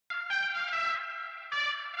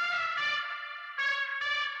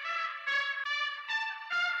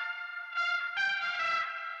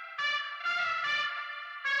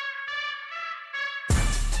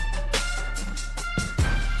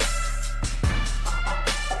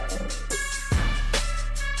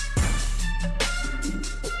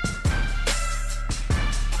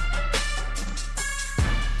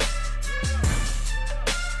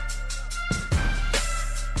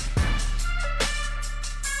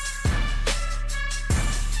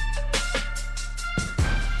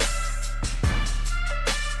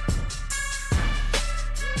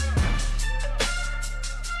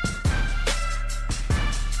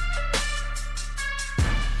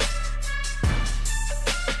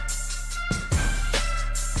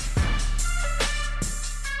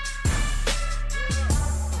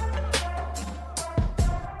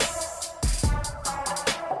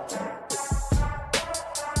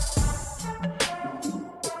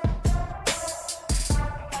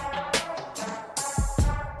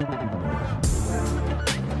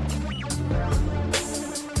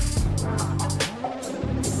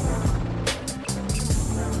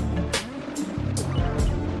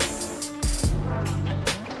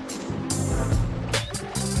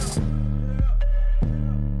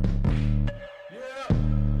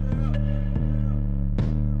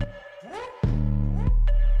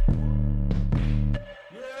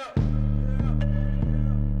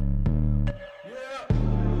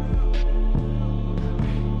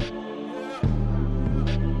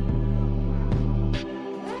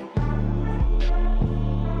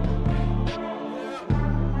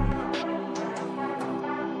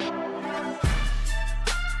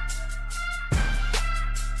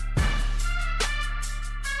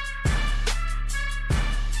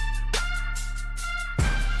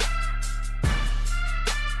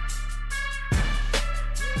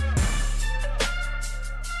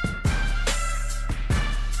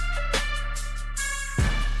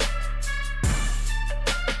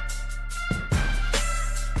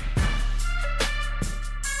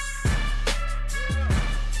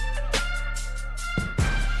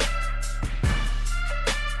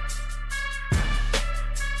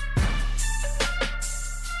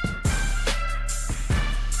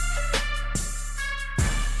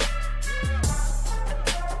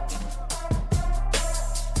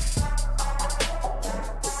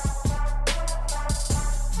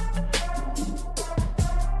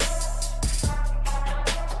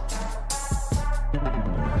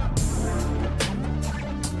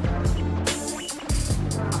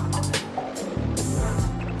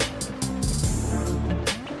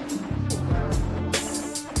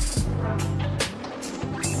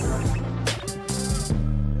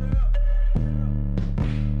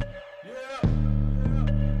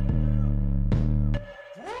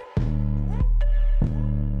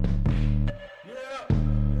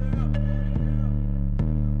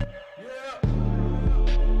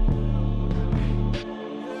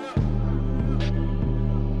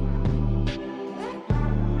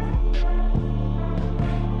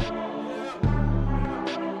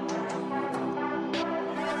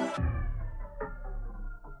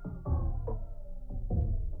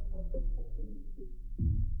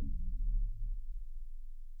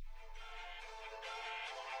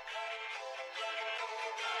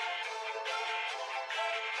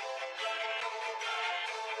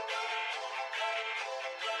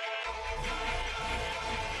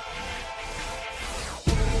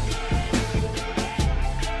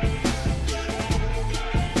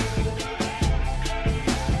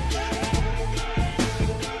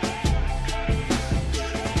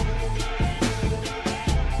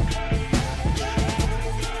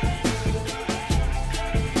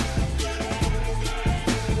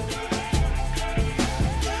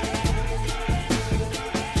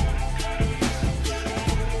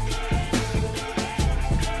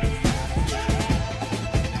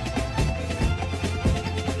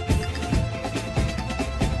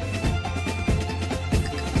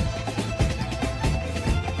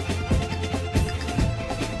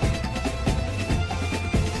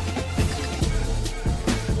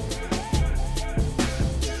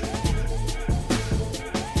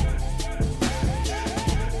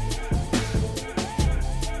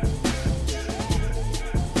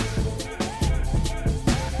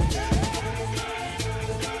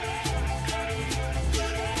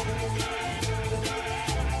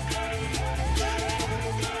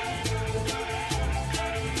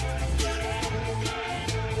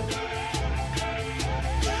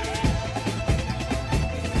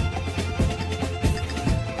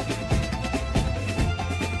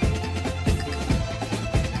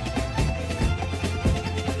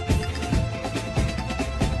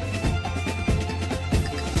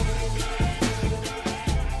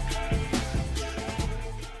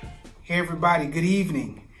Hey everybody, good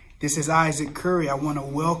evening. This is Isaac Curry. I want to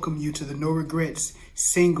welcome you to the No Regrets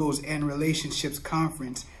Singles and Relationships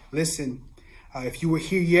Conference. Listen, if you were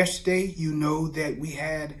here yesterday, you know that we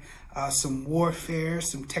had some warfare,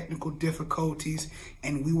 some technical difficulties,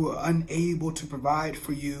 and we were unable to provide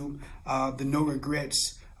for you the No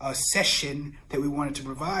Regrets session that we wanted to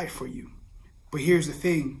provide for you. But here's the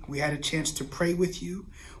thing, we had a chance to pray with you,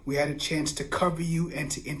 we had a chance to cover you and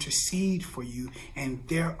to intercede for you, and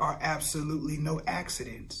there are absolutely no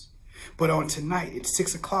accidents. But on tonight, it's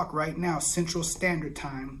 6 o'clock right now, Central Standard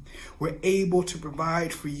Time, we're able to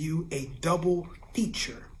provide for you a double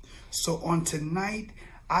feature. So on tonight,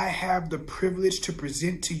 I have the privilege to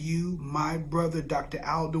present to you my brother, Dr.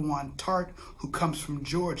 Alduan Tartt, who comes from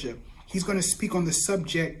Georgia. He's going to speak on the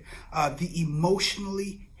subject, the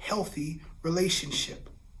emotionally healthy relationship.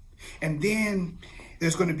 And then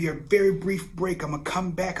there's going to be a very brief break. I'm going to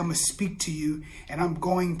come back, I'm going to speak to you, and I'm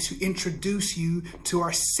going to introduce you to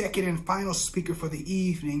our second and final speaker for the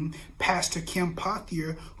evening, Pastor Kim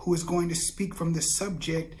Pothier, who is going to speak from the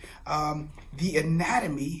subject, the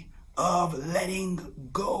anatomy of letting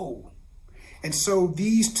go. And so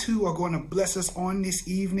these two are going to bless us on this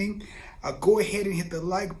evening. Go ahead and hit the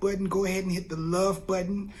like button. Go ahead and hit the love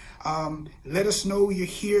button. Let us know you're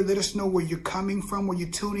here. Let us know where you're coming from, where you're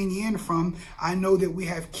tuning in from. I know that we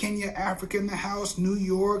have Kenya, Africa in the house, New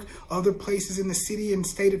York, other places in the city and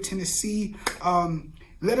state of Tennessee.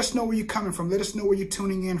 Let us know where you're coming from. Let us know where you're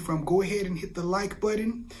tuning in from. Go ahead and hit the like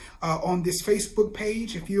button on this Facebook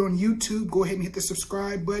page. If you're on YouTube, go ahead and hit the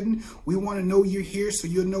subscribe button. We want to know you're here so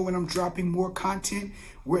you'll know when I'm dropping more content.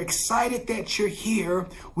 We're excited that you're here.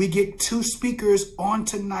 We get two speakers on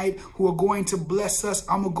tonight who are going to bless us.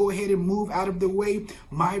 I'm going to go ahead and move out of the way.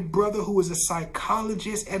 My brother, who is a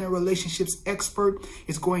psychologist and a relationships expert,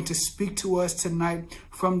 is going to speak to us tonight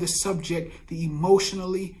from the subject, the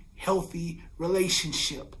emotionally healthy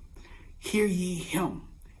relationship. Hear ye him.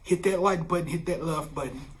 Hit that like button, hit that love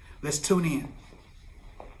button. Let's tune in.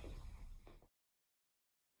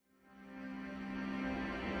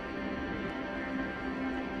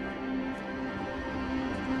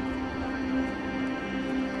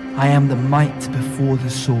 I am the might before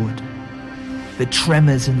the sword, the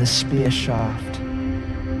tremors in the spear shaft.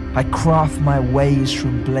 I craft my ways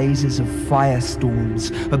from blazes of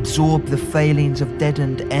firestorms, absorb the failings of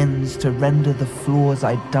deadened ends to render the floors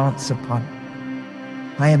I dance upon.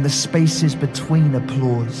 I am the spaces between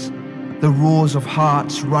applause, the roars of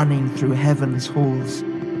hearts running through heaven's halls.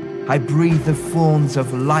 I breathe the forms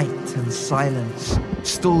of light and silence,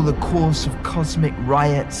 stall the course of cosmic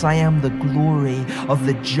riots. I am the glory of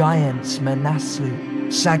the giants Manaslu,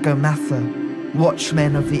 Sagarmatha,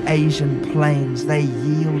 watchmen of the Asian plains. They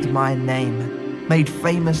yield my name, made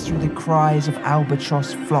famous through the cries of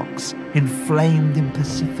albatross flocks, inflamed in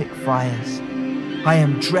Pacific fires. I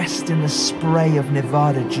am dressed in the spray of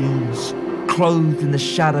Nevada dunes, clothed in the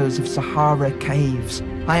shadows of Sahara caves.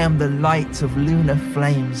 I am the light of lunar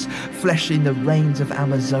flames, fleshing the rains of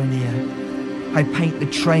Amazonia. I paint the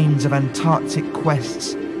trains of Antarctic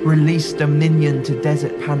quests, release dominion to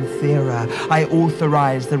desert Panthera. I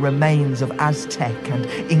authorize the remains of Aztec and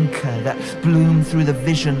Inca that bloom through the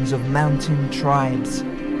visions of mountain tribes.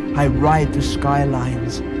 I ride the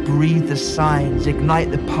skylines, breathe the signs,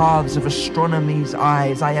 ignite the paths of astronomy's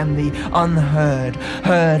eyes. I am the unheard,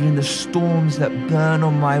 heard in the storms that burn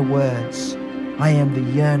on my words. I am the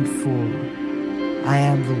yearned for, I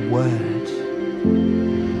am the word.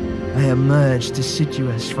 I emerge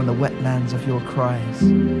deciduous from the wetlands of your cries,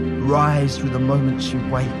 rise through the moments you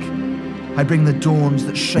wake. I bring the dawns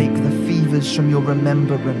that shake the fevers from your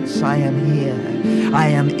remembrance. I am here, I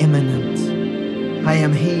am imminent. I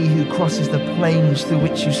am he who crosses the plains through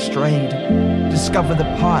which you strayed. Discover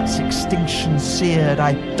the parts extinction seared.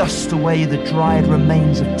 I dust away the dried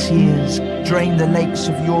remains of tears, drain the lakes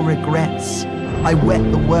of your regrets. I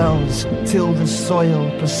wet the wells, till the soil,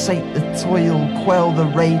 passate the toil, quell the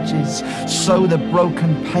rages, sow the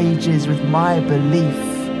broken pages with my belief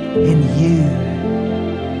in you.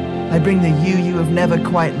 I bring the you have never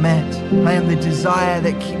quite met. I am the desire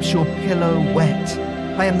that keeps your pillow wet.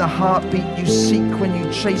 I am the heartbeat you seek when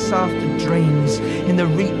you chase after dreams. In the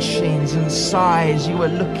reachings and sighs you are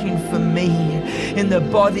looking for me. In the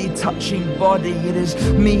body touching body, it is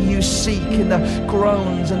me you seek. In the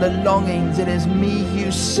groans and the longings, it is me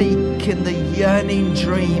you seek. In the yearning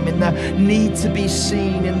dream, in the need to be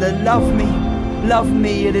seen. In the love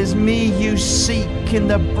me, it is me you seek. In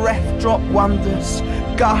the breath drop wonders,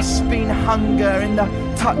 gasping hunger. In the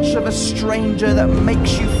touch of a stranger that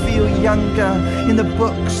makes you feel younger. In the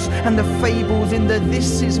books and the fables, in the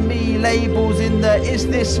this is me labels, in the is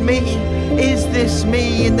this me,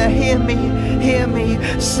 in the hear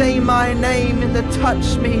me, say my name, in the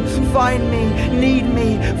touch me, find me, need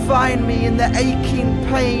me, find me, in the aching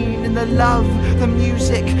pain, in the love, the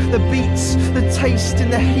music, the beats, the taste,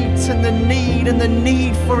 in the heat and the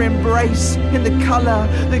need for embrace, in the color,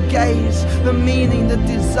 the gaze, the meaning, the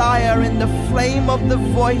desire, in the flame of the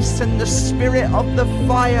voice and the spirit of the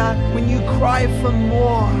fire. When you cry for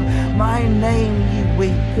more, my name you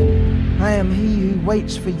weep. I am he who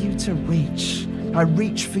waits for you to reach. I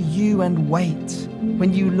reach for you and wait.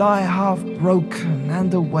 When you lie half broken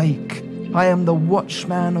and awake, I am the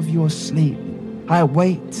watchman of your sleep. I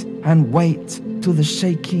wait and wait till the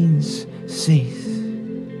shakings cease.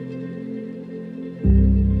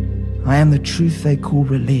 I am the truth they call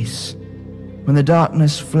release. When the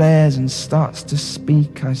darkness flares and starts to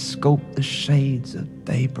speak, I sculpt the shades of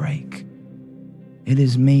daybreak. It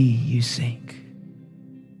is me you seek.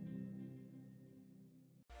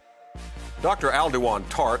 Dr. Alduan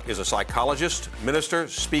Tartt is a psychologist, minister,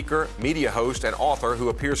 speaker, media host, and author who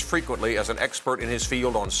appears frequently as an expert in his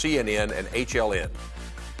field on CNN and HLN.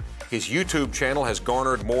 His YouTube channel has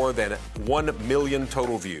garnered more than 1 million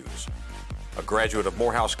total views. A graduate of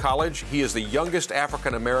Morehouse College, he is the youngest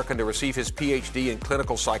African American to receive his PhD in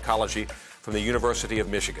clinical psychology from the University of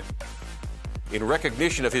Michigan. In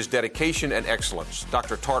recognition of his dedication and excellence,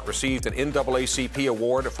 Dr. Tartt received an NAACP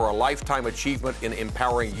award for a lifetime achievement in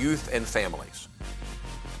empowering youth and families.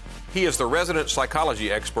 He is the resident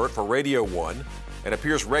psychology expert for Radio 1 and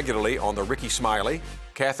appears regularly on The Ricky Smiley,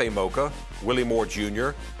 Cathay Mocha, Willie Moore Jr.,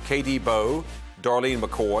 K.D. Bowe, Darlene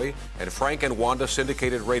McCoy, and Frank and Wanda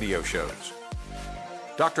syndicated radio shows.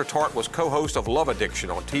 Dr. Tartt was co-host of Love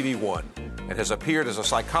Addiction on TV One and has appeared as a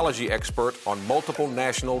psychology expert on multiple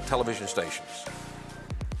national television stations.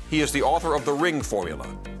 He is the author of The Ring Formula,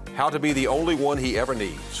 How to Be the Only One He Ever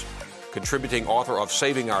Needs, contributing author of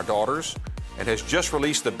Saving Our Daughters, and has just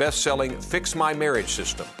released the best-selling Fix My Marriage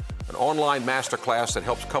System, an online masterclass that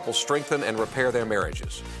helps couples strengthen and repair their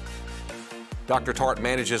marriages. Dr. Tartt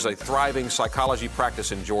manages a thriving psychology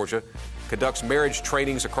practice in Georgia, conducts marriage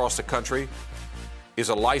trainings across the country, is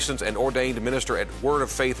a licensed and ordained minister at Word of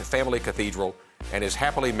Faith Family Cathedral, and is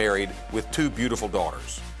happily married with 2 beautiful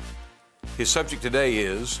daughters. His subject today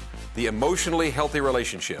is the emotionally healthy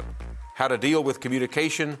relationship, how to deal with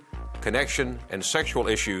communication, connection, and sexual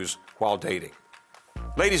issues while dating.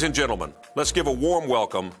 Ladies and gentlemen, let's give a warm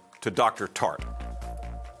welcome to Dr. Tartt.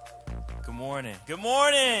 Good morning. Good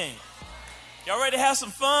morning. Y'all ready to have some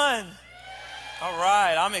fun? All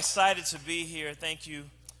right, I'm excited to be here. Thank you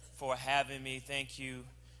for having me. Thank you,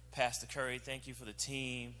 Pastor Curry. Thank you for the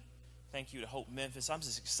team. Thank you to Hope Memphis. I'm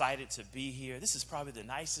just excited to be here. This is probably the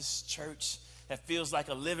nicest church that feels like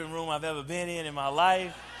a living room I've ever been in my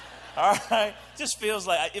life. All right? Just feels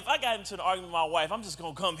like if I got into an argument with my wife, I'm just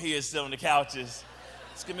going to come here and sit on the couches.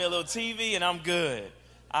 Just give me a little TV and I'm good.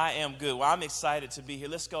 I am good. Well, I'm excited to be here.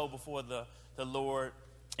 Let's go before the Lord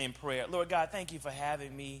in prayer. Lord God, thank you for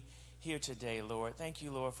having me here today, Lord. Thank you,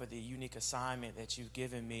 Lord, for the unique assignment that you've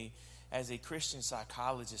given me as a Christian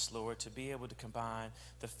psychologist, Lord, to be able to combine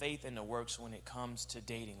the faith and the works when it comes to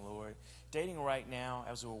dating, Lord. Dating right now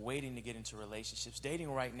as we're waiting to get into relationships. Dating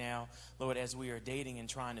right now, Lord, as we are dating and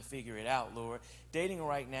trying to figure it out, Lord. Dating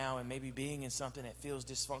right now and maybe being in something that feels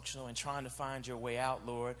dysfunctional and trying to find your way out,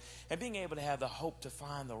 Lord. And being able to have the hope to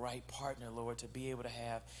find the right partner, Lord, to be able to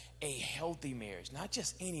have a healthy marriage. Not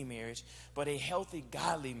just any marriage, but a healthy,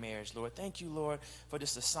 godly marriage, Lord. Thank you, Lord, for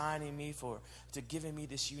just assigning me, to giving me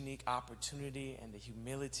this unique opportunity and the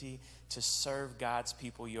humility to serve God's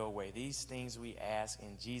people your way. These things we ask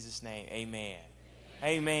in Jesus' name. Amen.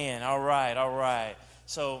 Amen. All right. All right.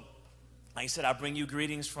 So, like I said, I bring you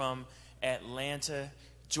greetings from Atlanta,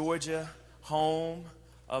 Georgia, home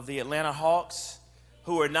of the Atlanta Hawks,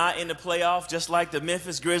 who are not in the playoff, just like the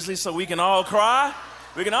Memphis Grizzlies, so we can all cry.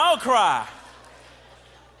 We can all cry.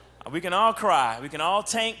 We can all cry. We can all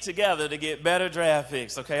tank together to get better draft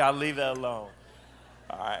picks. Okay, I'll leave that alone.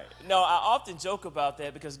 All right. No, I often joke about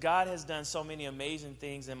that because God has done so many amazing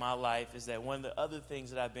things in my life. Is that one of the other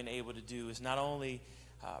things that I've been able to do is not only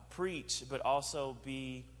preach, but also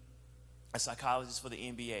be a psychologist for the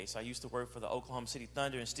NBA. So I used to work for the Oklahoma City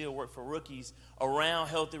Thunder and still work for rookies around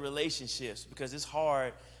healthy relationships because it's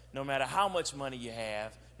hard no matter how much money you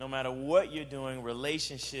have, no matter what you're doing,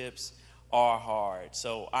 relationships are hard.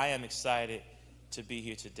 So I am excited to be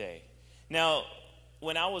here today. Now,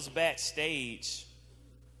 when I was backstage,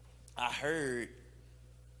 I heard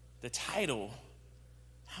the title.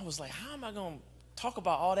 I was like, how am I going to talk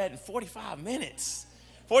about all that in 45 minutes?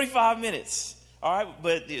 45 minutes. All right,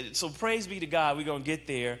 but so praise be to God, we're going to get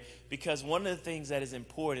there, because one of the things that is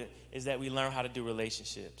important is that we learn how to do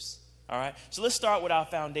relationships. All right, so let's start with our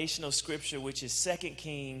foundational scripture, which is 2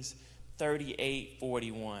 Kings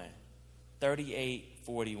 38:41.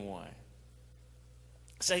 38:41.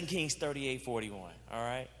 2 Kings 38:41. All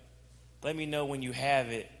right, let me know when you have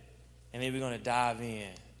it, and then we're going to dive in.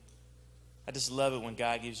 I just love it when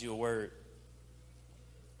God gives you a word.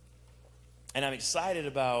 And I'm excited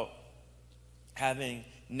about having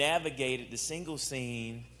navigated the single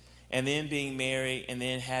scene and then being married and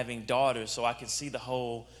then having daughters, so I can see the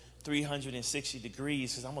whole 360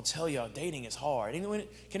 degrees, because I'm going to tell y'all, dating is hard.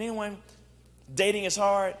 Can anyone? Dating is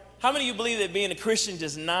hard. How many of you believe that being a Christian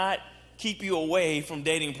does not keep you away from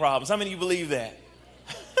dating problems? How many of you believe that?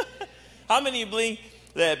 How many of you believe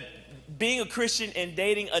that being a Christian and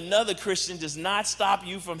dating another Christian does not stop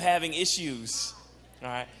you from having issues? All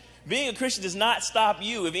right. Being a Christian does not stop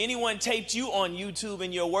you. If anyone taped you on YouTube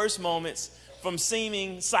in your worst moments from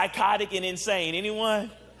seeming psychotic and insane,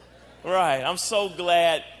 anyone? Right. I'm so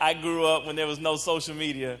glad I grew up when there was no social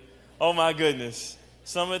media. Oh my goodness.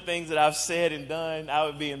 Some of the things that I've said and done, I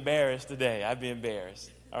would be embarrassed today. I'd be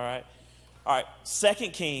embarrassed. All right. All right. 2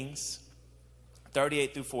 Kings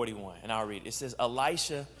 38-41. And I'll read it. It says,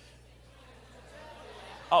 Elisha.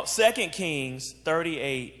 2 Kings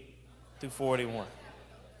 38-41.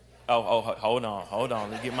 Oh, hold on.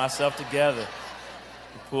 Let me get myself together.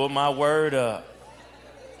 Pull my word up.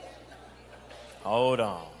 Hold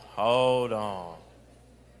on.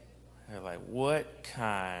 They're like, what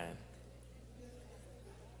kind?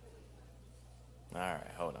 All right,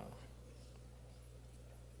 hold on.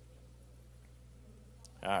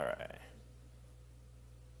 All right.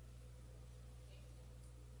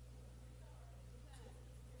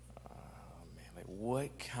 Oh, man, like,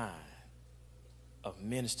 what kind of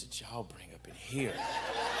minister did y'all bring up in here?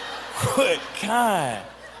 What kind?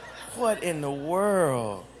 What in the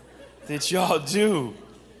world did y'all do?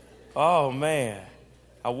 Oh, man.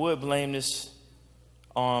 I would blame this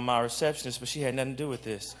on my receptionist, but she had nothing to do with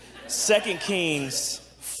this. 2 Kings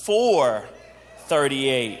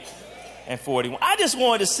 4:38-41. I just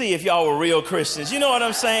wanted to see if y'all were real Christians. You know what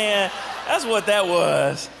I'm saying? That's what that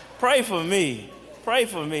was. Pray for me. Pray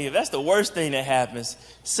for me. If that's the worst thing that happens,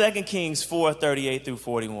 2 Kings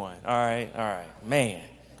 4:38-41. All right. Man,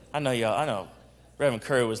 I know Reverend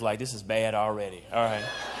Curry was like, this is bad already. All right.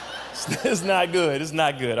 It's not good.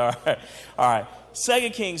 All right.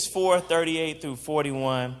 2 Kings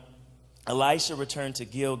 4:38-41. Elisha returned to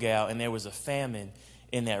Gilgal, and there was a famine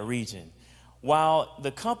in that region. While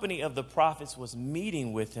the company of the prophets was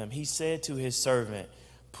meeting with him, he said to his servant,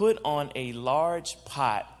 put on a large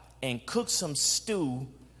pot and cook some stew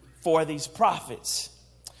for these prophets.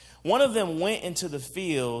 One of them went into the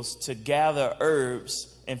fields to gather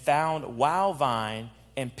herbs and found wild vine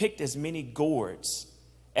and picked as many gourds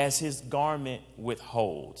as his garment would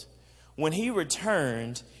hold. When he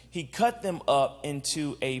returned, he cut them up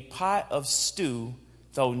into a pot of stew,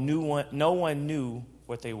 though no one knew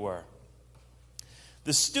what they were.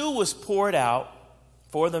 The stew was poured out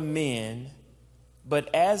for the men,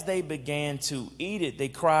 but as they began to eat it, they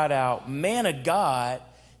cried out, man of God,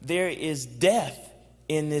 there is death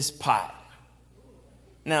in this pot.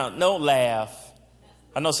 Now, don't laugh.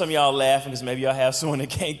 I know some of y'all laughing because maybe y'all have someone that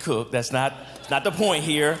can't cook. That's not the point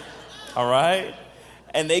here. All right?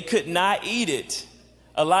 And they could not eat it.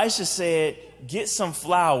 Elisha said, get some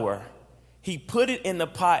flour. He put it in the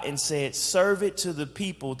pot and said, serve it to the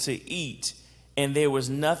people to eat. And there was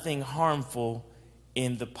nothing harmful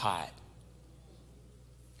in the pot.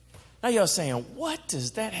 Now y'all saying, what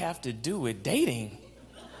does that have to do with dating?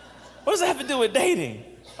 What does that have to do with dating?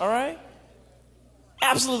 All right?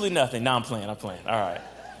 Absolutely nothing. No, I'm playing. All right.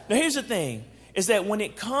 Now here's the thing, is that when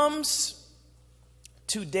it comes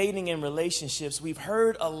to dating and relationships, we've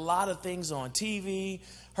heard a lot of things on TV,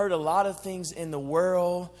 heard a lot of things in the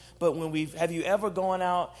world, but have you ever gone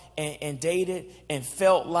out and dated and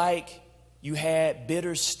felt like you had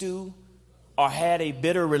bitter stew or had a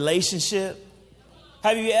bitter relationship?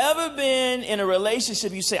 Have you ever been in a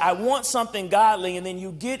relationship, you say, I want something godly, and then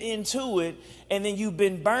you get into it, and then you've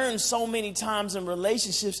been burned so many times in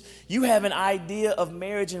relationships, you have an idea of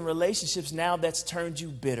marriage and relationships now that's turned you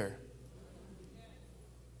bitter.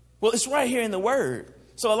 Well, it's right here in the word.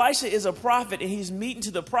 So Elisha is a prophet, and he's meeting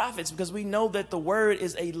to the prophets because we know that the word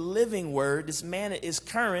is a living word. This manna is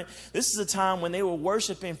current. This is a time when they were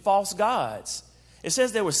worshiping false gods. It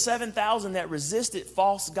says there were 7,000 that resisted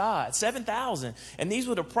false gods, 7,000. And these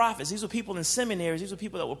were the prophets. These were people in seminaries. These were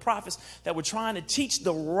people that were prophets that were trying to teach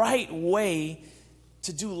the right way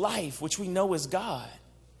to do life, which we know is God.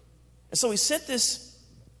 And so he sent this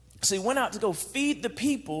So he went out to go feed the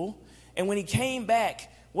people. And when he came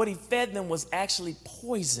back, what he fed them was actually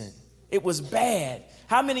poison. It was bad.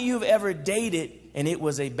 How many of you have ever dated and it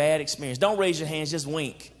was a bad experience? Don't raise your hands, just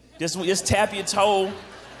wink. Just tap your toe.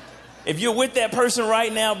 If you're with that person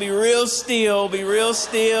right now, be real still. Be real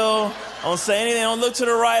still. Don't say anything. Don't look to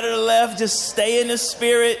the right or the left. Just stay in the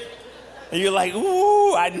spirit. And you're like,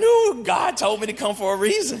 ooh, I knew God told me to come for a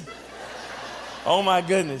reason. Oh, my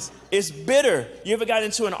goodness. It's bitter. You ever got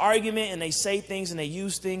into an argument and they say things and they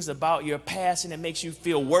use things about your past and it makes you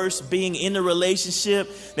feel worse being in the relationship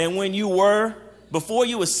than when you were? Before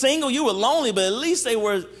you were single, you were lonely, but at least they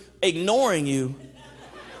were ignoring you.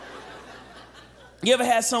 You ever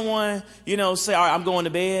had someone, say, all right, I'm going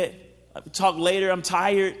to bed. Talk later, I'm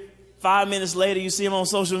tired. 5 minutes later, you see them on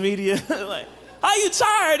social media. Like, how you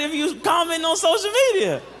tired if you comment on social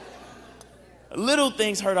media? Little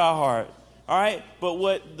things hurt our heart. All right, but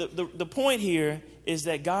what the point here is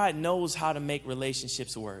that God knows how to make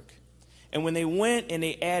relationships work. And when they went and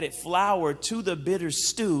they added flour to the bitter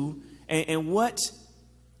stew, and what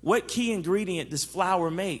key ingredient does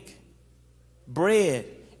flour make? Bread.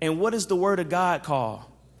 And what does the word of God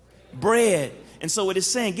call? Bread. And so it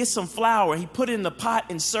is saying, get some flour. He put it in the pot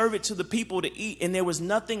and serve it to the people to eat. And there was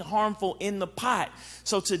nothing harmful in the pot.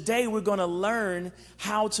 So today we're going to learn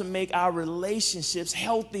how to make our relationships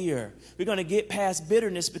healthier. We're going to get past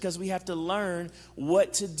bitterness because we have to learn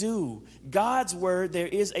what to do. God's word, there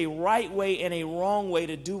is a right way and a wrong way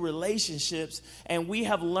to do relationships. And we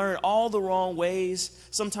have learned all the wrong ways.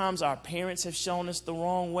 Sometimes our parents have shown us the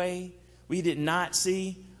wrong way. We did not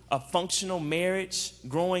see a functional marriage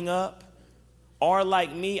growing up. Or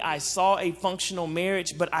like me, I saw a functional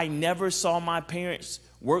marriage, but I never saw my parents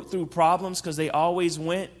work through problems because they always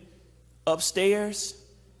went upstairs.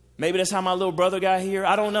 Maybe that's how my little brother got here.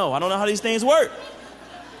 I don't know. I don't know how these things work.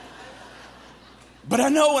 But I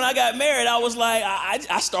know when I got married, I was like,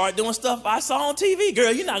 I started doing stuff I saw on TV.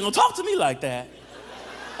 Girl, you're not going to talk to me like that.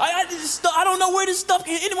 I don't know where this stuff,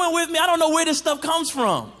 anyone with me, I don't know where this stuff comes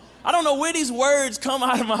from. I don't know where these words come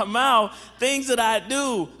out of my mouth, things that I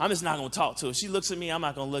do. I'm just not going to talk to her. If she looks at me, I'm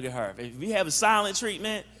not going to look at her. If we have a silent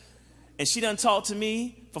treatment and she doesn't talk to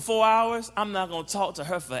me for 4 hours, I'm not going to talk to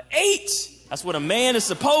her for 8. That's what a man is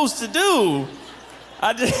supposed to do.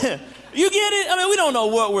 You get it? I mean, we don't know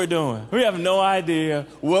what we're doing. We have no idea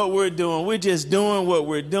what we're doing. We're just doing what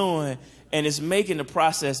we're doing, and it's making the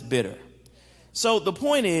process bitter. So the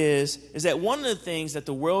point is that one of the things that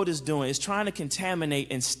the world is doing is trying to contaminate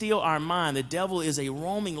and steal our mind. The devil is a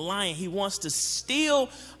roaming lion. He wants to steal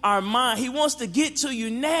our mind. He wants to get to you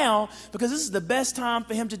now because this is the best time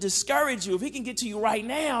for him to discourage you. If he can get to you right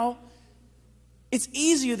now, it's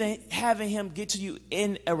easier than having him get to you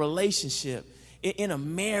in a relationship, in a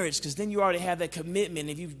marriage, because then you already have that commitment.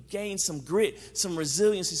 If you've gained some grit, some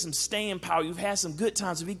resiliency, some staying power, you've had some good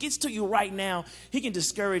times. If he gets to you right now, he can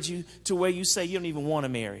discourage you to where you say you don't even want to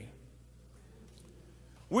marry.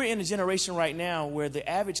 We're in a generation right now where the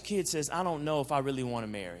average kid says, I don't know if I really want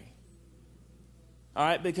to marry. All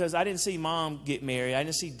right, because I didn't see mom get married. I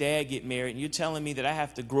didn't see dad get married. And you're telling me that I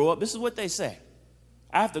have to grow up. This is what they say.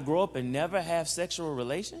 I have to grow up and never have sexual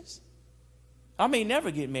relations? I may never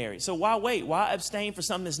get married. So why wait? Why abstain for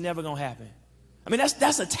something that's never going to happen? I mean,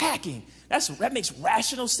 that's attacking. That makes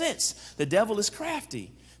rational sense. The devil is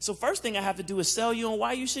crafty. So first thing I have to do is sell you on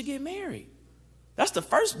why you should get married. That's the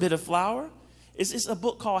first bit of flour. It's a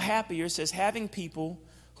book called Happier. It says having people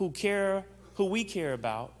who we care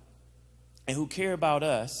about and who care about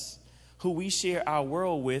us, who we share our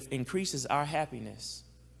world with, increases our happiness.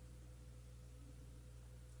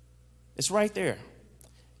 It's right there.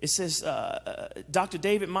 It says, Dr.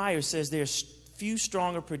 David Meyer says there's few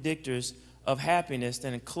stronger predictors of happiness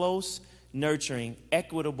than a close, nurturing,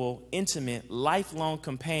 equitable, intimate, lifelong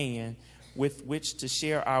companion with which to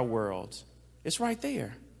share our world. It's right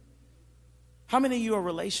there. How many of you are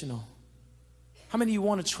relational? How many of you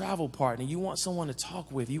want a travel partner? You want someone to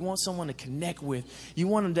talk with. You want someone to connect with. You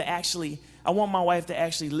want them to actually, I want my wife to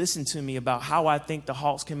actually listen to me about how I think the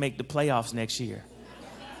Hawks can make the playoffs next year.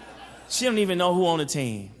 She don't even know who on the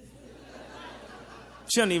team.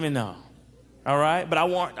 She don't even know. All right? But I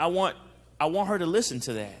want her to listen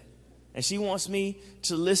to that. And she wants me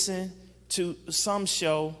to listen to some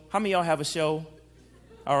show. How many of y'all have a show?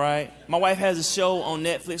 All right? My wife has a show on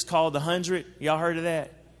Netflix called The 100. Y'all heard of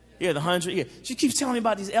that? Yeah, The 100. Yeah. She keeps telling me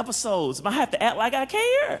about these episodes. But I have to act like I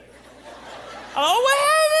care. Oh, what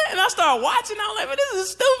happened? And I start watching. I'm like, man, this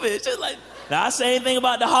is stupid. It's just like, now I say anything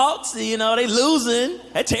about the Hawks, you know, they losing.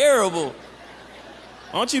 They're terrible.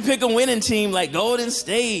 Why don't you pick a winning team like Golden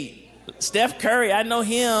State? Steph Curry, I know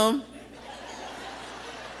him.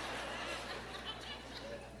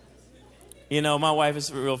 You know, my wife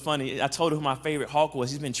is real funny. I told her who my favorite Hawk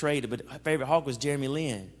was. He's been traded, but her favorite Hawk was Jeremy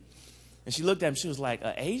Lin. And she looked at him. She was like,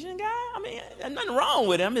 an Asian guy? I mean, there's nothing wrong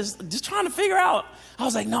with him. It's just trying to figure out. I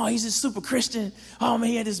was like, no, he's just super Christian. Oh, man,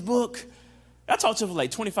 he had this book. I talked to her for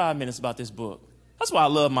like 25 minutes about this book. That's why I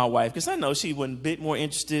love my wife, because I know she wasn't a bit more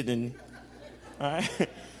interested in, all right?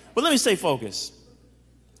 But let me stay focused.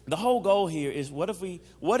 The whole goal here is what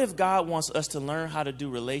if God wants us to learn how to do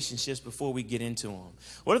relationships before we get into them?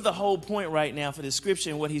 What if the whole point right now for the scripture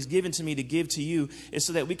and what he's given to me to give to you is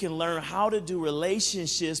so that we can learn how to do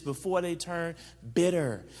relationships before they turn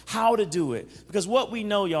bitter? How to do it? Because what we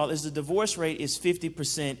know, y'all, is the divorce rate is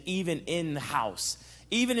 50% even in the house.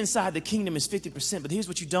 Even inside the kingdom is 50%, but here's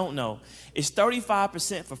what you don't know. It's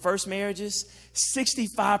 35% for first marriages,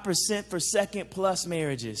 65% for second plus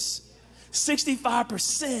marriages.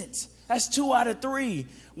 65%. That's 2 out of 3.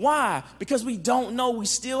 Why? Because we don't know. We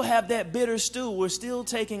still have that bitter stew. We're still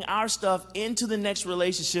taking our stuff into the next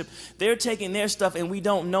relationship. They're taking their stuff, and we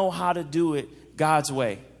don't know how to do it God's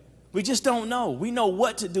way. We just don't know. We know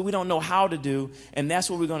what to do. We don't know how to do, and that's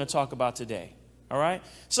what we're going to talk about today. All right?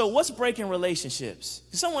 So what's breaking relationships?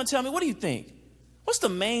 Can someone tell me, what do you think? What's the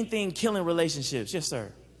main thing killing relationships? Yes, sir.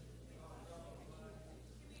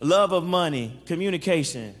 Love of money,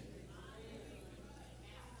 communication.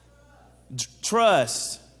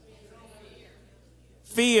 Trust,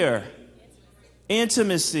 fear,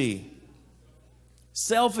 intimacy,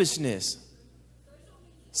 selfishness,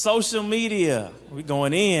 social media. We're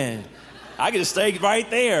going in. I could just stay right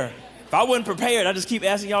there. If I wasn't prepared, I'd just keep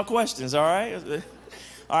asking y'all questions, all right?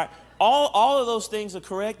 All right. All of those things are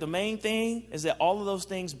correct. The main thing is that all of those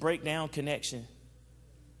things break down connection.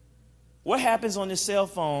 What happens on this cell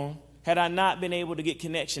phone had I not been able to get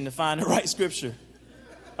connection to find the right scripture?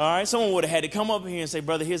 All right, someone would have had to come up here and say,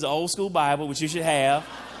 brother, here's an old school Bible, which you should have.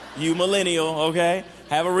 You millennial, okay?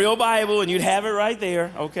 Have a real Bible, and you'd have it right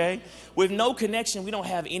there, okay? With no connection, we don't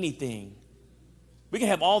have anything. We can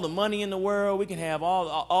have all the money in the world. We can have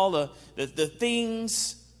all the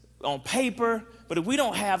things on paper. But if we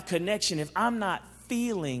don't have connection, if I'm not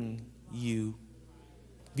feeling you,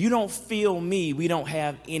 if you don't feel me, we don't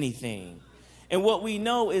have anything. And what we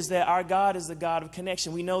know is that our God is the God of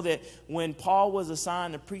connection. We know that when Paul was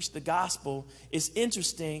assigned to preach the gospel, it's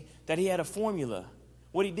interesting that he had a formula.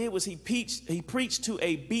 What he did was he preached to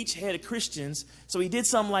a beachhead of Christians. So he did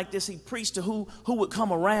something like this. He preached to who would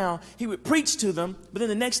come around. He would preach to them. But then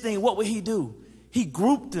the next thing, what would he do? He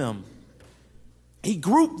grouped them. He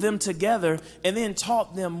grouped them together and then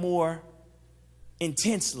taught them more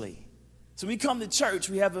intensely. So we come to church.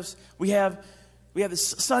 We have a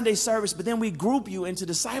Sunday service, but then we group you into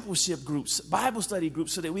discipleship groups, Bible study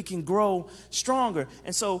groups, so that we can grow stronger.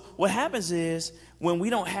 And so what happens is when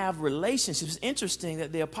we don't have relationships, it's interesting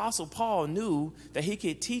that the Apostle Paul knew that he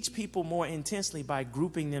could teach people more intensely by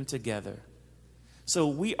grouping them together. So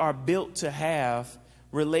we are built to have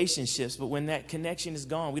relationships, but when that connection is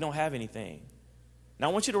gone, we don't have anything. Now,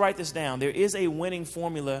 I want you to write this down. There is a winning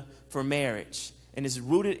formula for marriage, and it's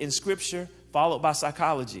rooted in Scripture, followed by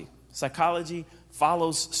psychology. Psychology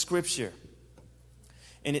follows Scripture.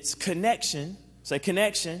 And it's connection, say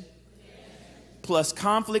connection, plus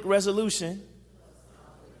conflict resolution,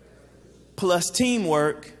 plus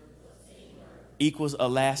teamwork equals a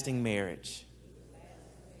lasting marriage.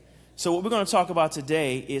 So what we're going to talk about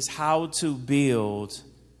today is how to build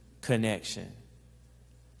connection.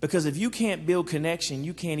 Because if you can't build connection,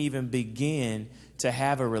 you can't even begin to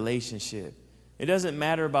have a relationship. It doesn't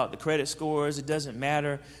matter about the credit scores. It doesn't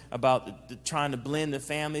matter about trying to blend the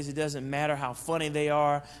families. It doesn't matter how funny they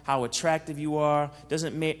are, how attractive you are. It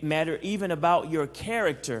doesn't matter even about your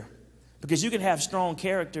character. Because you can have strong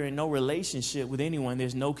character and no relationship with anyone.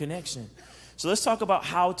 There's no connection. So let's talk about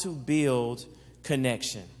how to build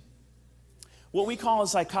connection. What we call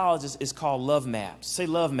as psychologists is called love maps. Say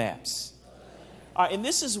love maps. All right, and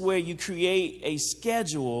this is where you create a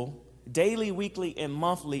schedule daily, weekly, and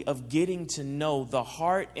monthly of getting to know the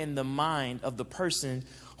heart and the mind of the person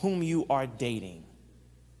whom you are dating.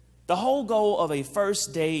 The whole goal of a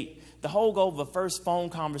first date, the whole goal of a first phone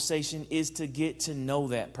conversation is to get to know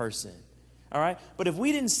that person. All right. But if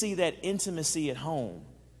we didn't see that intimacy at home,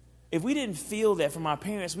 if we didn't feel that from our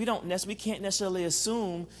parents, we can't necessarily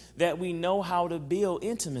assume that we know how to build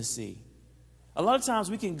intimacy. A lot of times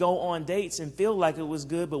we can go on dates and feel like it was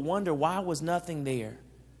good, but wonder why was nothing there.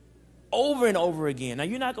 Over and over again. Now,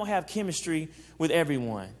 you're not going to have chemistry with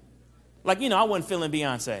everyone. Like, I wasn't feeling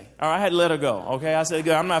Beyonce. All right, I had to let her go. Okay, I said,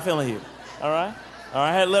 good, I'm not feeling you. All right,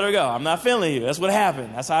 I had to let her go. I'm not feeling you. That's what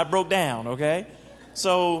happened. That's how it broke down. Okay,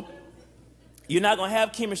 so You're not going to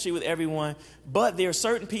have chemistry with everyone, but there are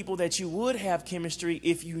certain people that you would have chemistry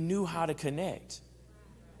if you knew how to connect.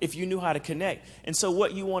 If you knew how to connect. And so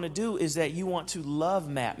what you want to do is that you want to love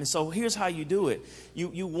map. And so here's how you do it.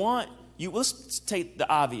 Let's take the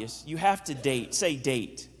obvious. You have to date. Say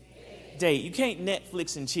date. Date. You can't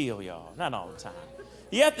Netflix and chill, y'all. Not all the time.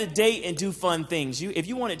 You have to date and do fun things. If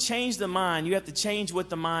you want to change the mind, you have to change what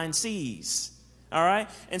the mind sees. All right?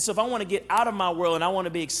 And so if I want to get out of my world and I want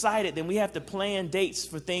to be excited, then we have to plan dates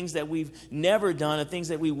for things that we've never done or things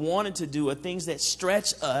that we wanted to do or things that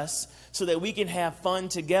stretch us so that we can have fun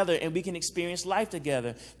together and we can experience life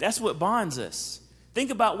together. That's what bonds us.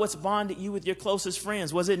 Think about what's bonded you with your closest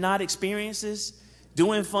friends. Was it not experiences?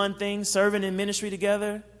 Doing fun things, serving in ministry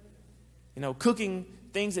together? Cooking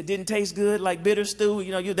things that didn't taste good like bitter stew,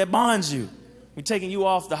 that bonds you. We're taking you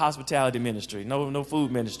off the hospitality ministry, no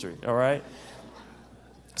food ministry, all right?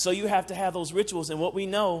 So you have to have those rituals. And what we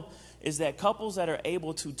know is that couples that are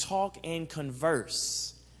able to talk and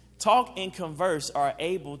converse are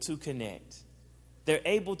able to connect. They're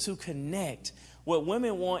able to connect. What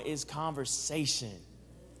women want is conversation.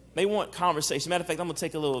 They want conversation. Matter of fact, I'm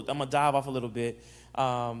gonna dive off a little bit.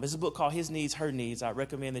 There's a book called His Needs, Her Needs. I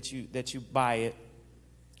recommend that you buy it.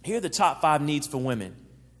 Here are the top 5 needs for women.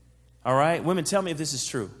 All right? Women, tell me if this is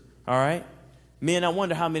true. All right? Men, I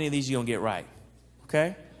wonder how many of these you're gonna get right.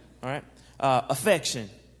 Okay? All right? Affection.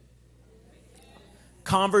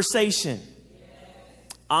 Conversation.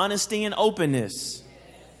 Honesty and openness.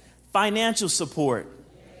 Financial support.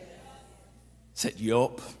 Said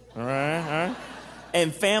yup. All right?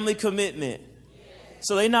 And family commitment.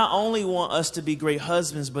 So they not only want us to be great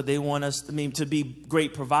husbands, but they want us to be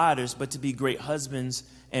great providers, but to be great husbands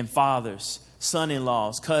and fathers,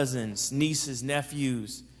 son-in-laws, cousins, nieces,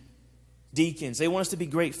 nephews, deacons. They want us to be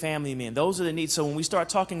great family men. Those are the needs. So when we start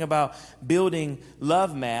talking about building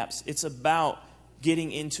love maps, it's about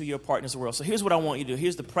getting into your partner's world. So here's what I want you to do.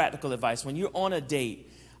 Here's the practical advice. When you're on a date,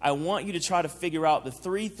 I want you to try to figure out the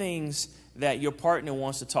 3 things that your partner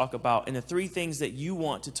wants to talk about and the 3 things that you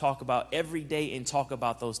want to talk about every day and talk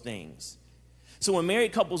about those things. So when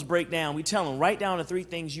married couples break down, we tell them, write down the 3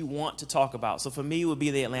 things you want to talk about. So for me, it would be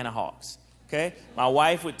the Atlanta Hawks. Okay? My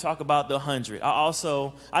wife would talk about the 100.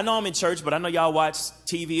 I know I'm in church, but I know y'all watch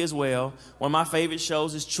TV as well. One of my favorite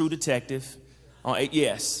shows is True Detective.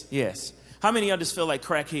 Yes. How many of y'all just feel like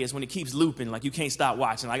crackheads when it keeps looping, like you can't stop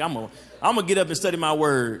watching? Like, I'm gonna get up and study my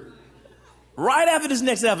word right after this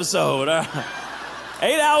next episode.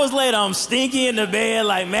 8 hours later, I'm stinky in the bed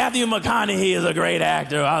like Matthew McConaughey is a great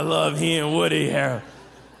actor. I love him, Woody Harrelson.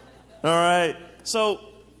 All right? So,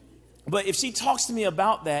 but if she talks to me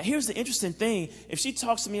about that, here's the interesting thing. If she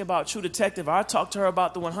talks to me about True Detective, or I talk to her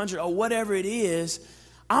about the 100 or whatever it is,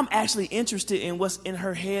 I'm actually interested in what's in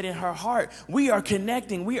her head and her heart. We are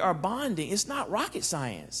connecting. We are bonding. It's not rocket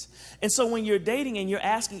science. And so when you're dating and you're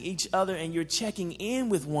asking each other and you're checking in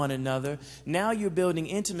with one another, now you're building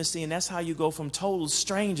intimacy, and that's how you go from total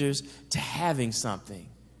strangers to having something.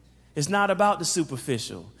 It's not about the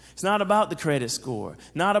superficial. It's not about the credit score.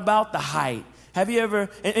 Not about the height. Have you ever,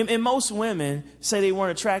 and most women say they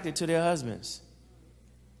weren't attracted to their husbands.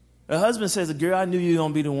 The husband says, girl, I knew you were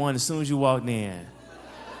going to be the one as soon as you walked in.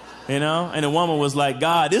 And the woman was like,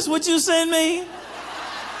 God, this what you sent me?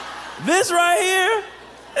 This right here?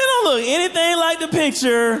 It don't look anything like the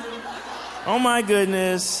picture. Oh my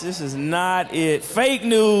goodness, this is not it. Fake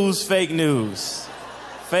news, fake news.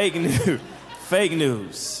 Fake news, fake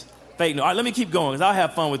news. Fake news. All right, let me keep going because I'll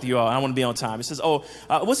have fun with you all. I want to be on time. It says,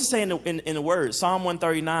 what's it say in the word? Psalm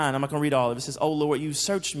 139, I'm not going to read all of it. It says, oh Lord, you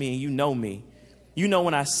search me and you know me. You know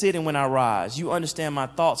when I sit and when I rise. You understand my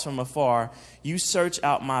thoughts from afar. You search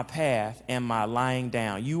out my path and my lying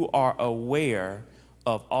down. You are aware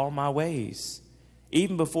of all my ways.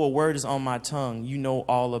 Even before a word is on my tongue, you know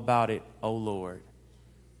all about it, O Lord.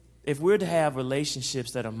 If we're to have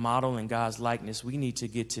relationships that are modeled in God's likeness, we need to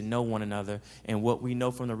get to know one another. And what we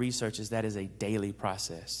know from the research is that is a daily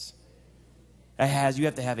process. You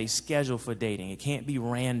have to have a schedule for dating. It can't be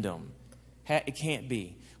random. It can't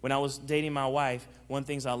be. When I was dating my wife, one of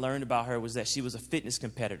the things I learned about her was that she was a fitness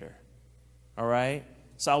competitor. All right?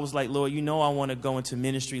 So I was like, Lord, you know I want to go into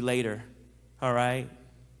ministry later. All right?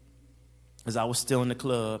 Because I was still in the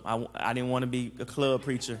club. I didn't want to be a club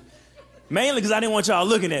preacher. Mainly because I didn't want y'all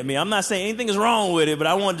looking at me. I'm not saying anything is wrong with it, but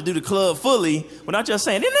I wanted to do the club fully without just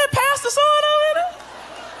saying, isn't that pastor son over there?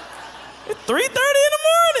 It's 3:30 in the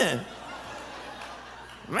morning.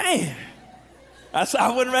 Man.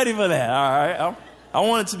 I wasn't ready for that. All right? I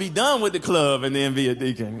wanted to be done with the club and then be a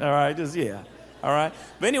deacon. All right? All right.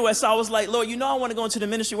 But anyway, so I was like, Lord, you know I want to go into the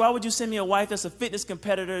ministry. Why would you send me a wife that's a fitness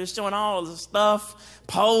competitor, that's showing all the stuff,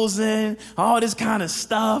 posing, all this kind of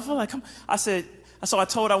stuff? I'm like, so I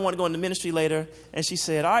told her I want to go into ministry later, and she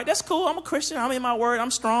said, all right, that's cool. I'm a Christian. I'm in my word.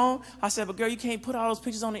 I'm strong. I said, but girl, you can't put all those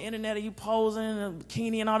pictures on the internet of you posing and a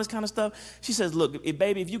bikini and all this kind of stuff. She says, look,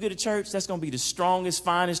 baby, if you get a church, that's going to be the strongest,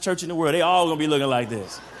 finest church in the world. They all going to be looking like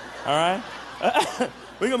this. All right?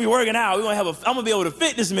 We're going to be working out. I'm going to be able to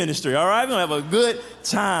fitness ministry. All right? We're going to have a good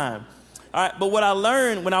time. All right, but what I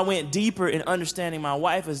learned when I went deeper in understanding my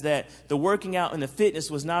wife is that the working out and the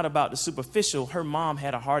fitness was not about the superficial. Her mom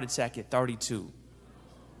had a heart attack at 32.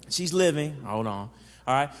 She's living, hold on,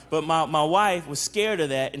 all right? But my wife was scared of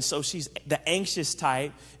that, and so she's the anxious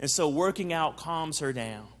type, and so working out calms her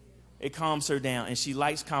down. It calms her down, and she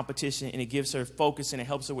likes competition, and it gives her focus, and it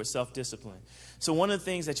helps her with self-discipline. So one of the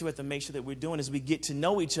things that you have to make sure that we're doing is we get to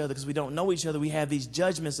know each other, because we don't know each other. We have these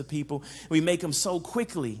judgments of people. We make them so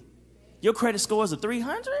quickly. Your credit score is a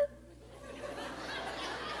 300?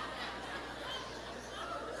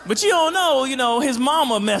 But you don't know, his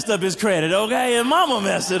mama messed up his credit, okay? His mama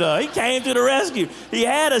messed it up. He came to the rescue. He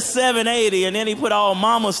had a 780, and then he put all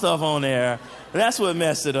mama stuff on there. That's what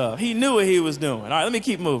messed it up. He knew what he was doing. All right, let me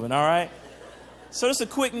keep moving, all right? So just a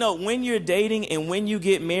quick note, when you're dating and when you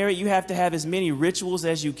get married, you have to have as many rituals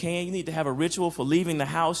as you can. You need to have a ritual for leaving the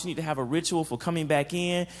house. You need to have a ritual for coming back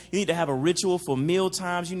in. You need to have a ritual for meal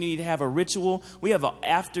times. You need to have a ritual. We have an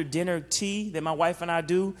after dinner tea that my wife and I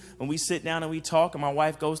do when we sit down and we talk, and my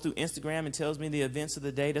wife goes through Instagram and tells me the events of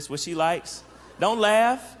the day. That's what she likes. Don't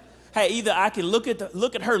laugh. Hey, either I can look at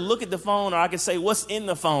the phone, or I can say what's in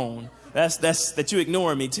the phone. That's that you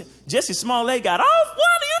ignoring me. Jesse Smollett got off.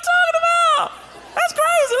 What are you talking about? That's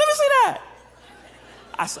crazy. Let me see that.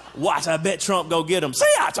 I said, watch, I bet Trump go get him. See,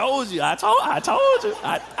 I told you. I told you.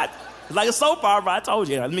 It's like a soap opera. I told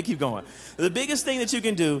you. Let me keep going. The biggest thing that you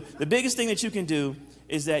can do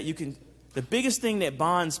is that the biggest thing that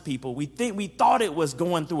bonds people, we thought it was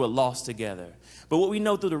going through a loss together. But what we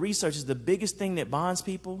know through the research is the biggest thing that bonds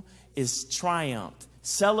people is triumph,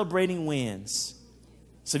 celebrating wins.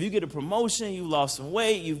 So if you get a promotion, you lost some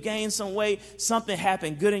weight, you've gained some weight, something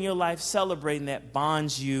happened good in your life, celebrating that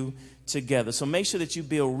bonds you together. So make sure that you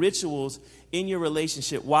build rituals in your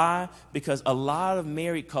relationship. Why? Because a lot of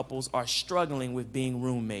married couples are struggling with being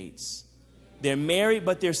roommates. They're married,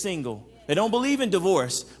 but they're single. They don't believe in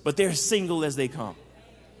divorce, but they're single as they come.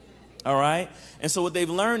 All right? And so what they've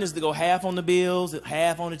learned is to go half on the bills,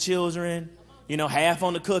 half on the children, half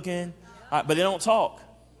on the cooking, but they don't talk.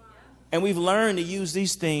 And we've learned to use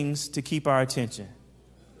these things to keep our attention.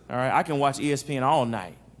 All right, I can watch ESPN all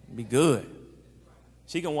night, be good.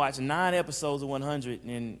 She can watch 9 episodes of 100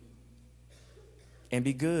 and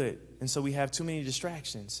be good. And so we have too many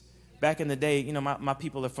distractions. Back in the day, my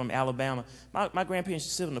people are from Alabama. My grandparents used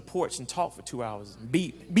to sit on the porch and talk for 2 hours.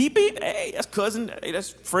 Beep, beep, beep. Hey, that's cousin. Hey, that's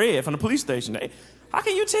Fred from the police station. Hey, how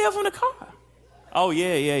can you tell from the car? Oh,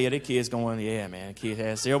 yeah. The kid's going, yeah, man, the kid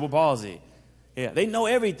has cerebral palsy. Yeah, they know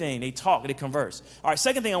everything. They talk, they converse. All right,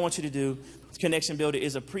 second thing I want you to do, connection builder,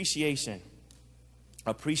 is appreciation.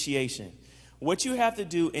 Appreciation. What you have to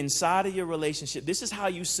do inside of your relationship, this is how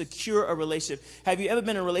you secure a relationship. Have you ever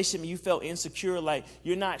been in a relationship and you felt insecure, like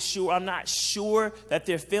you're not sure, I'm not sure that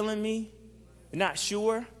they're feeling me? You're not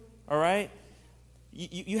sure, all right?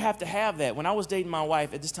 You have to have that. When I was dating my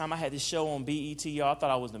wife, at this time I had this show on BET, y'all. I thought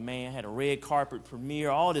I was the man, had a red carpet premiere,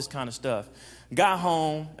 all this kind of stuff. Got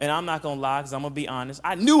home, and I'm not going to lie, because I'm going to be honest.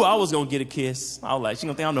 I knew I was going to get a kiss. I was like, she's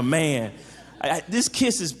going to think I'm the man. This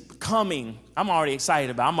kiss is coming. I'm already excited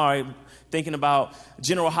about it. I'm already thinking about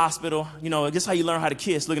General Hospital. This is how you learn how to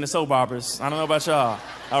kiss, looking at soap operas. I don't know about y'all,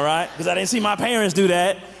 all right? Because I didn't see my parents do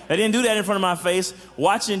that. They didn't do that in front of my face.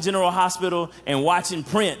 Watching General Hospital and watching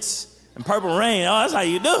Prince and Purple Rain. Oh, that's how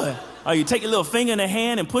you do it. Oh, you take your little finger in the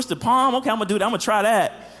hand and push the palm. Okay, I'm going to do that. I'm going to try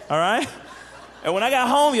that, all right? And when I got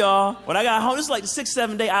home, y'all, this is like the 6th,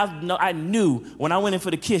 7th day, I knew when I went in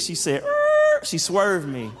for the kiss, she said, she swerved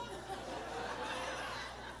me.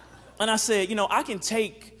 And I said, I can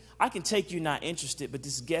take you not interested, but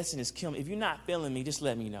this guessing is killing me. If you're not feeling me, just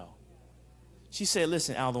let me know. She said,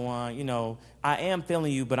 listen, Alduan, I am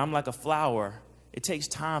feeling you, but I'm like a flower. It takes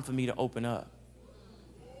time for me to open up.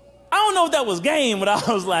 I don't know if that was game, but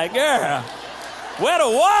I was like, girl, where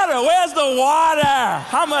the water? Where's the water?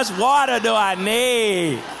 How much water do I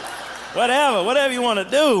need? Whatever you want to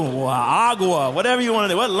do. Agua, whatever you want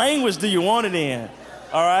to do. What language do you want it in?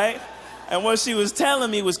 All right? And what she was telling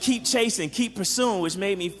me was keep chasing, keep pursuing, which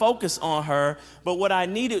made me focus on her. But what I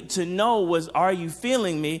needed to know was, are you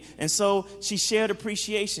feeling me? And so she shared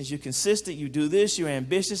appreciations. You're consistent. You do this. You're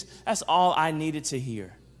ambitious. That's all I needed to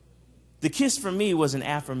hear. The kiss for me was an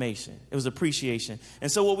affirmation. It was appreciation.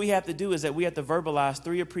 And so what we have to do is that we have to verbalize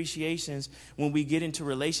 3 appreciations when we get into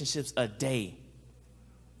relationships a day.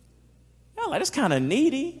 Y'all like, that's kind of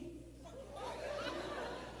needy.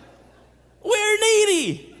 We're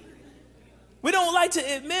needy. We don't like to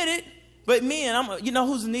admit it, but men, you know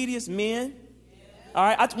who's the neediest? Men. All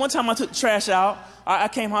right. One time I took the trash out. I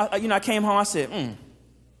came home. I said,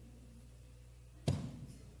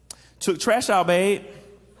 Took trash out, babe.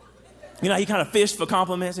 You know, he kind of fished for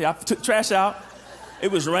compliments. I took trash out.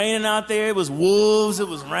 It was raining out there. It was wolves. It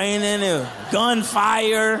was raining. It was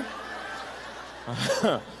gunfire.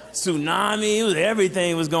 Tsunami. It was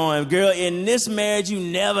everything was going. Girl, in this marriage, you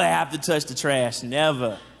never have to touch the trash.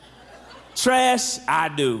 Never. Trash, I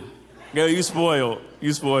do. Girl, you spoiled.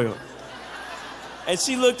 You spoiled. And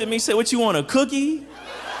she looked at me and said, what, you want, a cookie?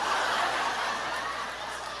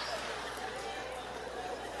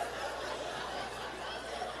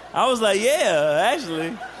 I was like, yeah, actually.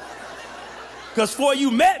 Because before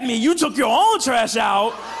you met me, you took your own trash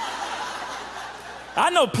out. I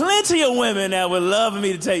know plenty of women that would love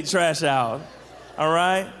me to take trash out. All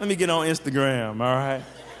right? Let me get on Instagram, all right?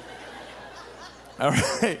 All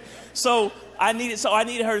right? So I needed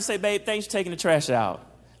her to say, babe, thanks for taking the trash out.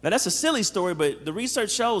 Now, that's a silly story, but the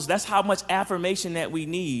research shows that's how much affirmation that we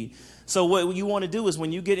need. So what you want to do is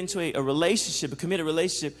when you get into a relationship, a committed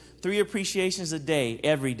relationship, 3 appreciations a day,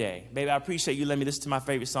 every day. Baby, I appreciate you letting me listen to my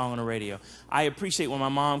favorite song on the radio. I appreciate when my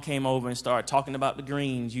mom came over and started talking about the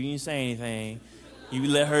greens. You didn't say anything. You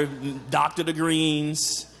let her doctor the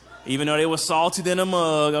greens, even though they were salted in a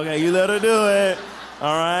mug. Okay, you let her do it.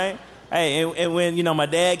 All right? Hey, and when, you know, my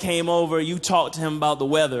dad came over, you talked to him about the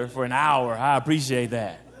weather for an hour. I appreciate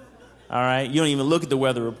that. All right? You don't even look at the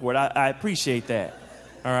weather report. I appreciate that.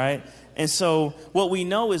 All right? And so what we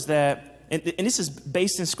know is that, and this is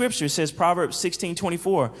based in Scripture. It says, Proverbs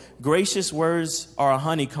 16:24, gracious words are a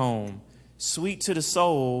honeycomb, sweet to the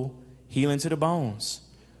soul, healing to the bones.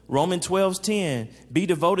 Romans 12:10, be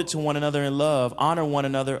devoted to one another in love, honor one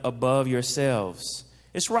another above yourselves.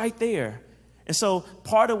 It's right there. And so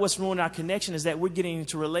part of what's ruining our connection is that we're getting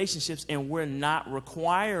into relationships and we're not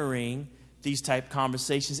requiring these type of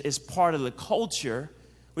conversations as part of the culture.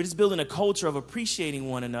 We're just building a culture of appreciating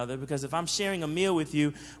one another, because if I'm sharing a meal with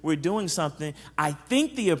you, we're doing something. I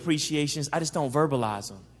think the appreciations, I just don't verbalize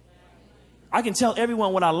them. I can tell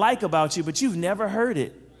everyone what I like about you, but you've never heard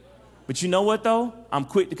it. But you know what, though? I'm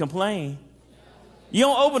quick to complain. You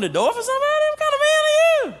don't open the door for somebody? What kind of man are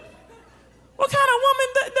you? What kind of woman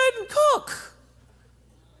doesn't cook?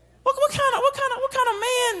 What kind of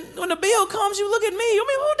man, when the bill comes, you look at me? I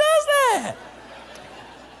mean, who does that?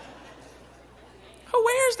 Who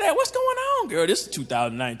wears that? What's going on, girl? This is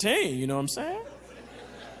 2019, you know what I'm saying?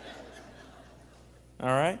 All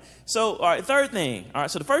right. So, all right, third thing. All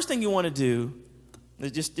right, so the first thing you want to do,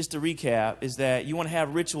 just to recap, is that you want to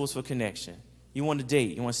have rituals for connection. You want to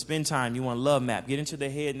date. You want to spend time. You want to love map. Get into their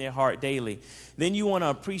head and their heart daily. Then you want to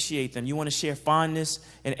appreciate them. You want to share fondness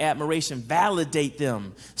and admiration. Validate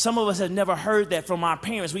them. Some of us have never heard that from our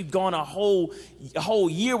parents. We've gone a whole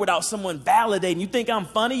year without someone validating. You think I'm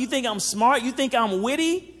funny? You think I'm smart? You think I'm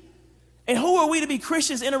witty? And who are we to be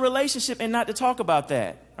Christians in a relationship and not to talk about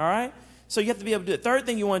that? All right? So you have to be able to do it. Third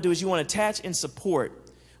thing you want to do is you want to attach and support.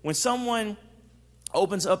 When someone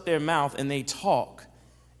opens up their mouth and they talk,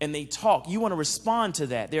 you want to respond to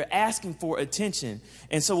that. They're asking for attention.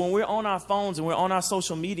 And so when we're on our phones and we're on our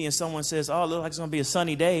social media and someone says, oh, it looks like it's going to be a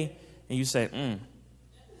sunny day, and you say,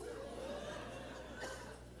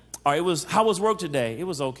 All right, how was work today? It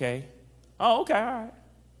was okay. Oh, okay, all right.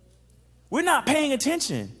 We're not paying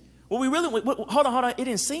attention. Well, hold on. It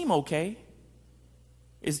didn't seem okay.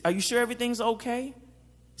 Are you sure everything's okay?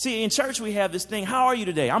 See, in church we have this thing, how are you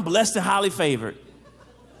today? I'm blessed and highly favored.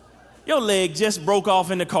 Your leg just broke off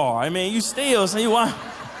in the car. I mean, you still say,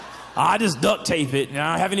 I just duct tape it. I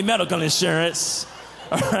don't have any medical insurance.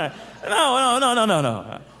 All right.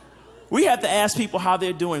 No. We have to ask people how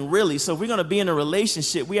they're doing really. So if we're going to be in a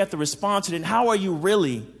relationship, we have to respond to them. How are you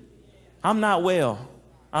really? I'm not well.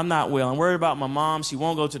 I'm worried about my mom. She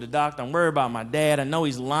won't go to the doctor. I'm worried about my dad. I know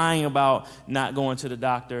he's lying about not going to the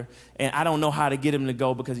doctor. And I don't know how to get him to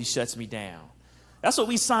go because he shuts me down. That's what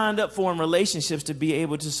we signed up for in relationships, to be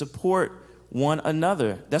able to support one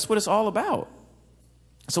another. That's what it's all about.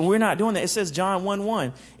 So we're not doing that. It says John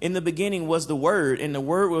 1:1, in the beginning was the Word, and the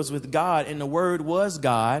Word was with God, and the Word was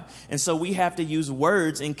God. And so we have to use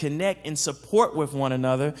words and connect and support with one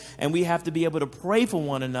another. And we have to be able to pray for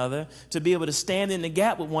one another, to be able to stand in the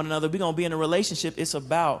gap with one another. If we're going to be in a relationship, it's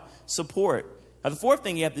about support. Now, the fourth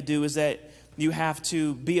thing you have to do is that you have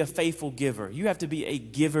to be a faithful giver. You have to be a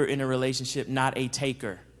giver in a relationship, not a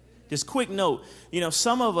taker. Just quick note,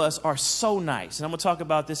 some of us are so nice, and I'm going to talk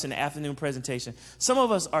about this in the afternoon presentation. Some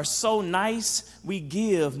of us are so nice, we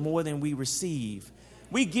give more than we receive.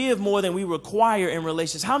 We give more than we require in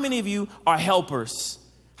relationships. How many of you are helpers?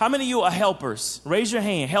 How many of you are helpers? Raise your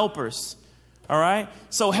hand, helpers. All right?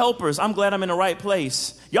 So helpers, I'm glad I'm in the right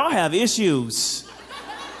place. Y'all have issues.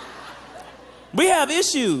 We have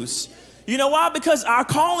issues. You know why? Because our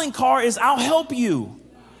calling card is I'll help you.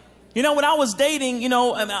 When I was dating,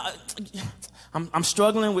 I'm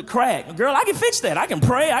struggling with crack. Girl, I can fix that. I can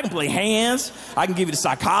pray. I can play hands. I can give you the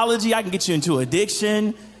psychology. I can get you into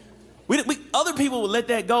addiction. Other people would let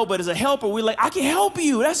that go, but as a helper, we're like, I can help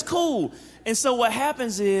you. That's cool. And so what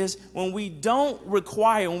happens is when we don't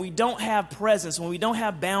require, when we don't have presence, when we don't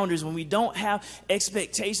have boundaries, when we don't have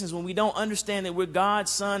expectations, when we don't understand that we're God's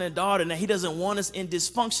son and daughter and that he doesn't want us in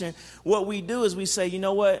dysfunction, what we do is we say, you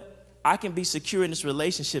know what? I can be secure in this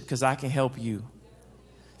relationship because I can help you.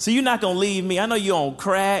 So you're not going to leave me. I know you're on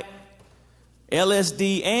crack,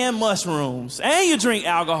 LSD, and mushrooms, and you drink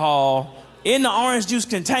alcohol in the orange juice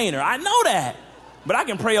container. I know that, but I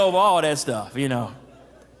can pray over all that stuff,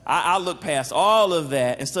 I look past all of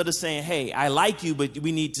that instead of saying, hey, I like you, but you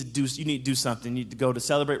need to do something. You need to go to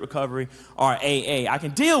Celebrate Recovery or AA. I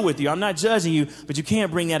can deal with you. I'm not judging you, but you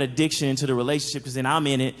can't bring that addiction into the relationship because then I'm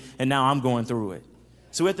in it and now I'm going through it.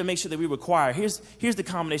 So we have to make sure that we require. Here's the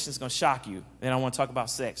combination that's going to shock you. Then I want to talk about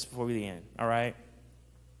sex before we end, all right?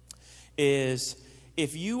 Is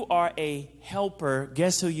if you are a helper,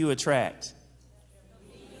 guess who you attract?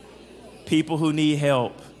 People who need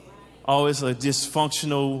help. Oh, it's a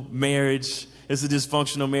dysfunctional marriage. It's a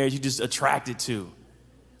dysfunctional marriage you're just attracted to,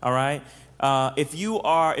 all right? If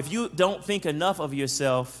you don't think enough of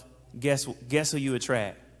yourself, guess who you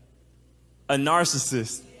attract? A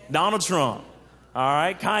narcissist. Donald Trump. All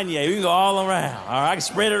right, Kanye, we can go all around. All right, I can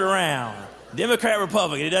spread it around. Democrat,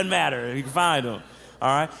 Republican, it doesn't matter. You can find them. All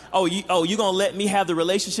right. You're going to let me have the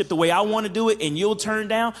relationship the way I want to do it and you'll turn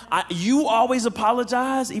down? You always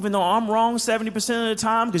apologize, even though I'm wrong 70% of the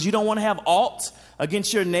time because you don't want to have alt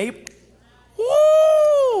against your neighbor?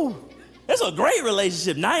 Woo! That's a great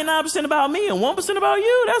relationship. 99% about me and 1% about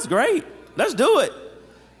you. That's great. Let's do it.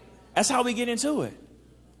 That's how we get into it.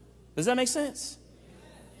 Does that make sense?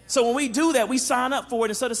 So when we do that, we sign up for it.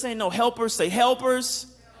 Instead of saying no helpers, say helpers,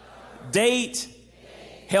 date,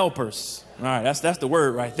 helpers. All right, that's the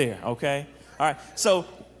word right there, okay? All right, so,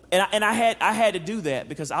 and I had to do that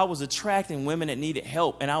because I was attracting women that needed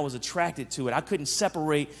help, and I was attracted to it. I couldn't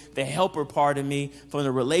separate the helper part of me from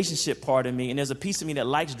the relationship part of me, and there's a piece of me that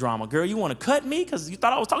likes drama. Girl, you want to cut me because you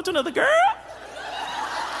thought I was talking to another girl?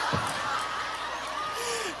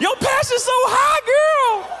 Your passion's so high,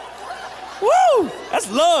 girl. Woo! That's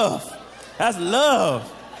love. That's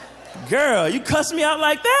love. Girl, you cuss me out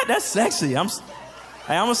like that? That's sexy. I'm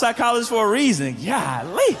a psychologist for a reason.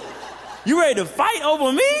 Golly. You ready to fight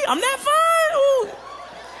over me? I'm that fine? Ooh.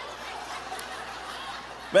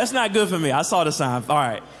 But that's not good for me. I saw the sign. All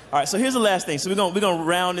right. So here's the last thing. So we're gonna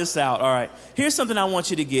round this out. All right. Here's something I want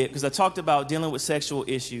you to get, because I talked about dealing with sexual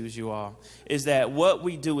issues, you all, is that what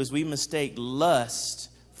we do is we mistake lust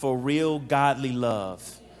for real godly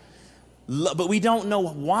love. But we don't know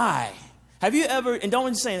why. Have you ever, and don't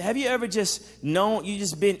understand, have you ever just known, you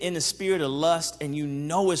just been in the spirit of lust and you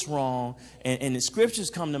know it's wrong and the scriptures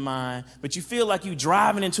come to mind, but you feel like you're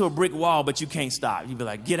driving into a brick wall, but you can't stop. You be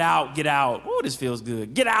like, get out, get out. Oh, this feels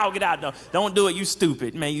good. Get out, get out. No, don't do it. You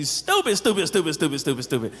stupid. Man, you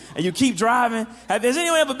stupid. And you keep driving. Has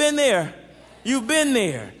anyone ever been there? You've been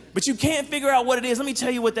there, but you can't figure out what it is. Let me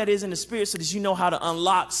tell you what that is in the spirit so that you know how to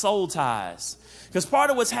unlock soul ties. Because part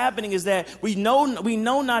of what's happening is that we know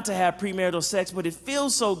not to have premarital sex, but it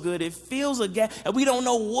feels so good. It feels and we don't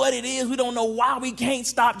know what it is. We don't know why we can't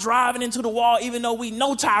stop driving into the wall, even though we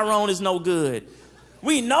know Tyrone is no good.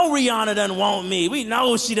 We know Rihanna doesn't want me. We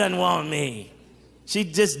know she doesn't want me. She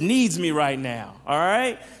just needs me right now. All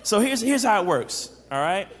right. So here's how it works. All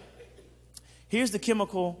right. Here's the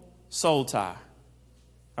chemical soul tie.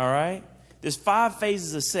 All right. There's 5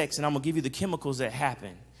 phases of sex, and I'm gonna give you the chemicals that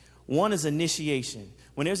happen. One is initiation.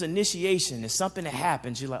 When there's initiation, there's something that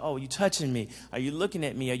happens. You're like, oh, you touching me? Are you looking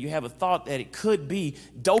at me? Or you have a thought that it could be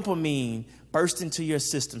dopamine burst into your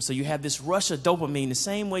system. So you have this rush of dopamine, the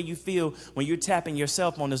same way you feel when you're tapping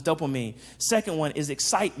yourself on this dopamine. Second one is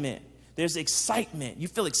excitement. There's excitement. You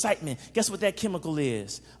feel excitement. Guess what that chemical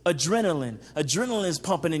is? Adrenaline. Adrenaline is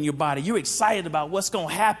pumping in your body. You're excited about what's going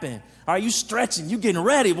to happen. Are you stretching? You getting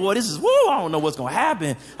ready? Boy, this is, woo, I don't know what's going to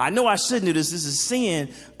happen. I know I shouldn't do this. This is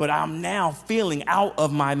sin, but I'm now feeling out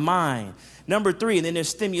of my mind. Number 3, and then there's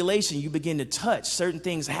stimulation. You begin to touch. Certain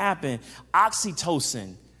things happen.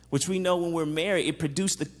 Oxytocin. which we know when we're married, it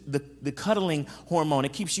produces the cuddling hormone.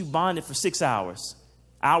 It keeps you bonded for 6 hours.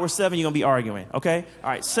 Hour 7, you're going to be arguing, okay? All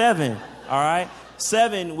right, 7, all right?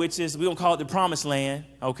 7, which is, we're going to call it the promised land,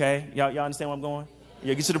 okay? Y'all understand where I'm going?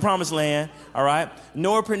 You get to the promised land, all right?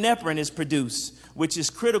 Norepinephrine is produced, which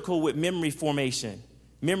is critical with memory formation.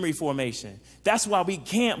 Memory formation. That's why we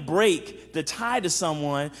can't break the tie to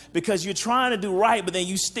someone, because you're trying to do right, but then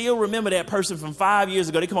you still remember that person from 5 years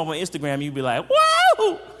ago. They come up on Instagram and you be like,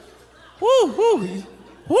 woo, woo, woo,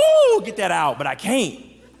 woo, get that out. But I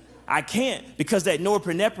can't because that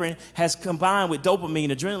norepinephrine has combined with dopamine,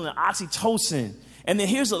 adrenaline, oxytocin. And then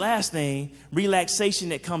here's the last thing, relaxation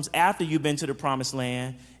that comes after you've been to the promised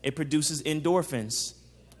land. It produces endorphins.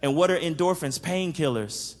 And what are endorphins?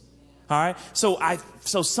 Painkillers. All right.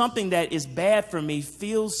 So something that is bad for me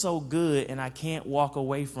feels so good and I can't walk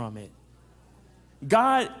away from it.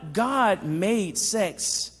 God made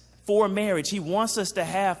sex for marriage. He wants us to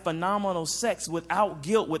have phenomenal sex without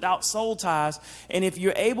guilt, without soul ties. And if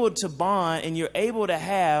you're able to bond and you're able to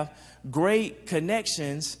have great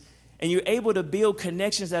connections, and you're able to build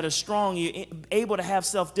connections that are strong, you're able to have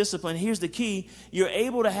self-discipline. Here's the key. You're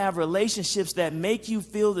able to have relationships that make you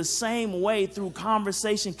feel the same way through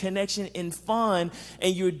conversation, connection, and fun,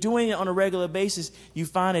 and you're doing it on a regular basis. You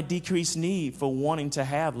find a decreased need for wanting to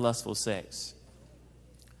have lustful sex.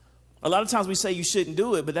 A lot of times we say you shouldn't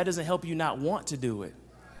do it, but that doesn't help you not want to do it.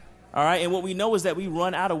 All right? And what we know is that we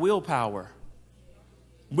run out of willpower.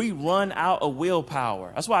 We run out of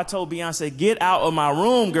willpower. That's why I told Beyonce, get out of my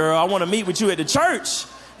room, girl. I want to meet with you at the church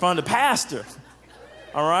from the pastor.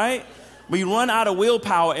 All right? We run out of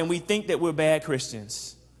willpower and we think that we're bad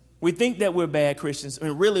Christians. We think that we're bad Christians.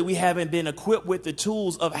 And really, we haven't been equipped with the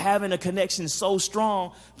tools of having a connection so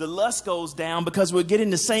strong, the lust goes down because we're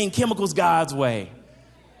getting the same chemicals God's way.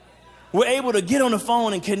 We're able to get on the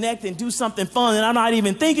phone and connect and do something fun, and I'm not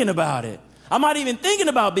even thinking about it. I'm not even thinking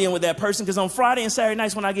about being with that person, because on Friday and Saturday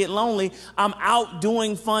nights when I get lonely, I'm out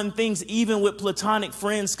doing fun things, even with platonic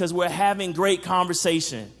friends, because we're having great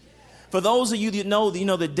conversation. For those of you that know,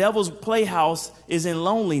 the devil's playhouse is in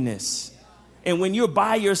loneliness. And when you're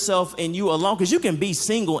by yourself and you alone, because you can be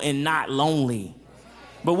single and not lonely.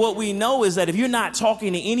 But what we know is that if you're not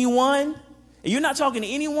talking to anyone, you'll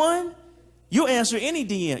answer any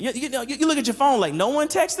DM. You look at your phone like, no one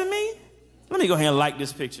texted me? Let me go ahead and like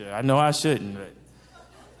this picture. I know I shouldn't, but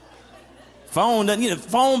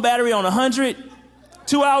phone battery on 100,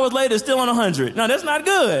 2 hours later, still on 100. No, that's not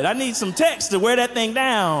good. I need some text to wear that thing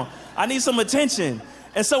down. I need some attention.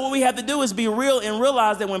 And so what we have to do is be real and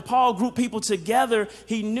realize that when Paul grouped people together,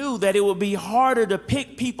 he knew that it would be harder to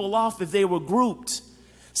pick people off if they were grouped.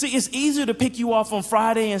 See, it's easier to pick you off on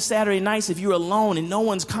Friday and Saturday nights if you're alone and no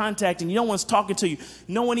one's contacting you, no one's talking to you,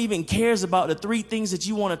 no one even cares about the 3 things that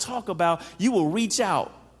you want to talk about. You will reach out.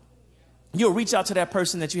 You'll reach out to that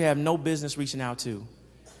person that you have no business reaching out to.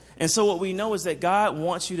 And so what we know is that God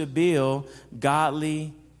wants you to build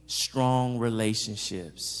godly, strong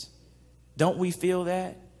relationships. Don't we feel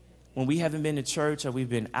that? When we haven't been to church or we've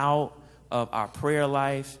been out of our prayer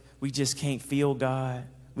life, we just can't feel God.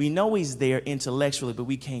 We know he's there intellectually, but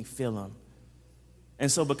we can't feel him. And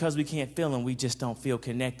so because we can't feel him, we just don't feel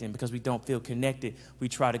connected. And because we don't feel connected, we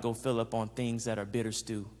try to go fill up on things that are bitter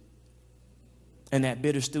stew. And that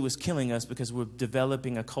bitter stew is killing us because we're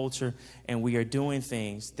developing a culture and we are doing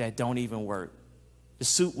things that don't even work. The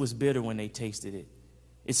soup was bitter when they tasted it.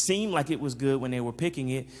 It seemed like it was good when they were picking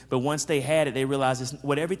it, but once they had it, they realized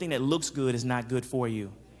everything that looks good is not good for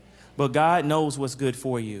you. But God knows what's good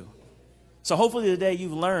for you. So hopefully today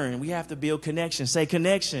you've learned we have to build connection. Say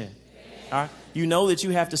connection. All right? You know that you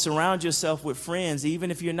have to surround yourself with friends, even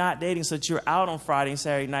if you're not dating, so that you're out on Friday and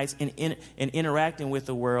Saturday nights and interacting with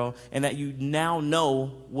the world, and that you now know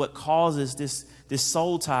what causes this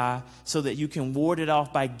soul tie so that you can ward it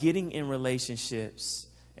off by getting in relationships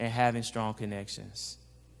and having strong connections.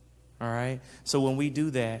 All right? So when we do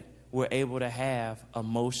that, we're able to have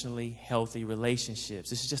emotionally healthy relationships.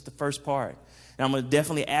 This is just the first part. And I'm going to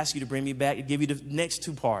definitely ask you to bring me back and give you the next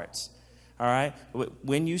 2 parts. All right?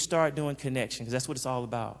 When you start doing connection, because that's what it's all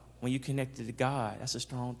about. When you connected to God, that's a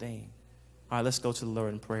strong thing. All right, let's go to the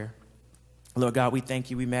Lord in prayer. Lord God, we thank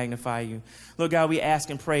you. We magnify you. Lord God, we ask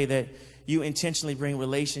and pray that you intentionally bring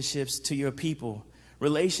relationships to your people.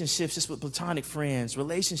 Relationships just with platonic friends,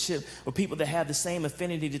 relationship with people that have the same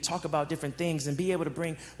affinity to talk about different things, and be able to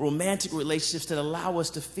bring romantic relationships that allow us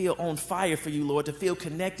to feel on fire for you, Lord, to feel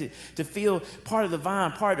connected, to feel part of the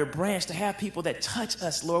vine, part of the branch, to have people that touch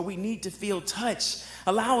us, Lord. We need to feel touch.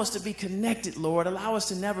 Allow us to be connected, Lord. Allow us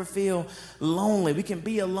to never feel lonely. We can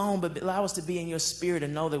be alone, but allow us to be in your spirit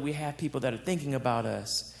and know that we have people that are thinking about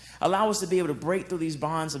us. Allow us to be able to break through these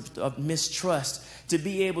bonds of mistrust, to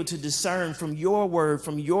be able to discern from your word,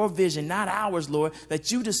 from your vision, not ours, Lord,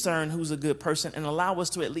 that you discern who's a good person, and allow us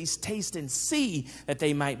to at least taste and see that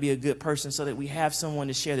they might be a good person so that we have someone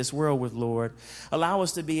to share this world with, Lord. Allow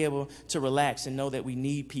us to be able to relax and know that we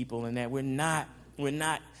need people and that we're not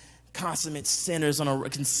consummate sinners,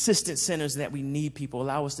 consistent sinners, that we need people.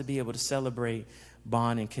 Allow us to be able to celebrate,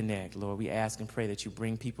 bond, and connect. Lord, we ask and pray that you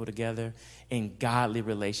bring people together in godly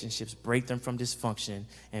relationships, break them from dysfunction,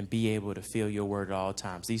 and be able to feel your word at all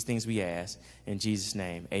times. These things we ask in Jesus'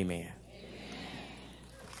 name, amen.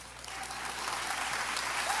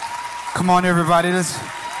 Come on, everybody. Let's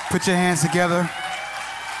put your hands together.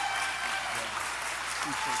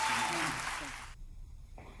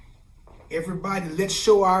 Everybody, let's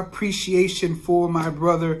show our appreciation for my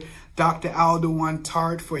brother, Dr. Alduan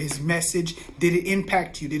Tartt, for his message. Did it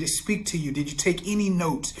impact you? Did it speak to you? Did you take any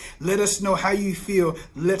notes? Let us know how you feel.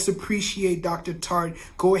 Let's appreciate Dr. Tartt.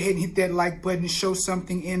 Go ahead and hit that like button. Show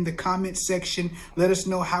something in the comment section. Let us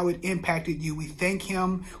know how it impacted you. We thank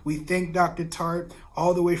him. We thank Dr. Tartt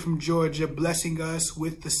all the way from Georgia, blessing us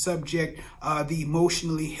with the subject, the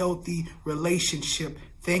emotionally healthy relationship.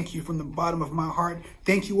 Thank you from the bottom of my heart.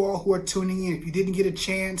 Thank you all who are tuning in. If you didn't get a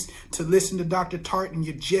chance to listen to Dr. Tartt and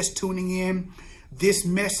you're just tuning in, this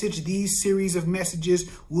message, these series of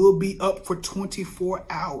messages will be up for 24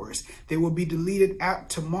 hours. They will be deleted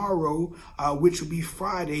out tomorrow, which will be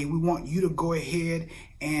Friday. We want you to go ahead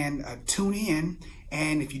and tune in.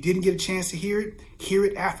 And if you didn't get a chance to hear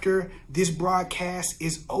it after this broadcast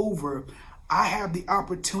is over. I have the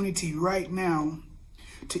opportunity right now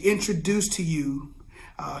to introduce to you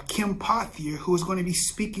Kim Pothier, who is going to be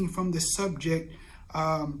speaking from the subject,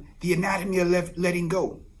 The Anatomy of Letting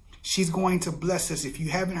Go. She's going to bless us. If you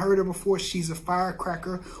haven't heard her before, she's a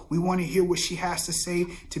firecracker. We want to hear what she has to say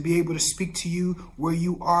to be able to speak to you where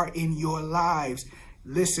you are in your lives.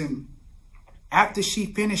 Listen, after she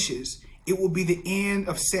finishes, it will be the end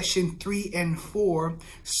of session 3 and 4,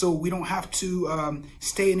 so we don't have to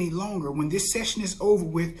stay any longer. When this session is over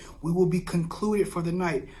with, we will be concluded for the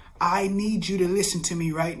night. I need you to listen to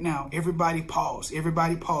me right now. Everybody pause.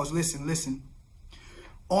 Everybody pause. Listen, listen.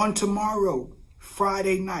 On tomorrow,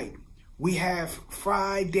 Friday night, we have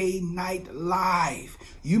Friday Night Live.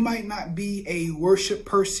 You might not be a worship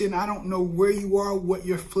person. I don't know where you are, what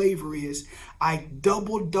your flavor is. I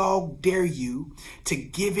double dog dare you to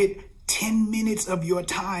give it 10 minutes of your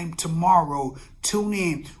time tomorrow. Tune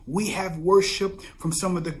in. We have worship from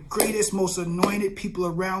some of the greatest, most anointed people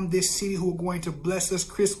around this city who are going to bless us.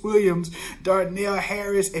 Chris Williams, Darnell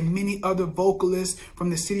Harris, and many other vocalists from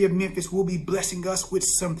the city of Memphis will be blessing us with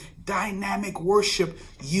some dynamic worship.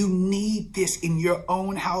 You need this in your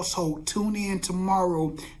own household. Tune in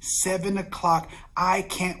tomorrow, 7 o'clock. I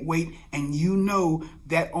can't wait. And you know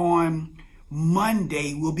that on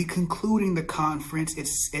Monday, we'll be concluding the conference.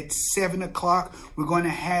 It's at 7 o'clock. We're going to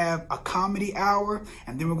have a comedy hour,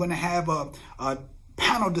 and then we're going to have a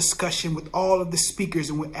panel discussion with all of the speakers,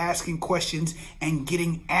 and we're asking questions and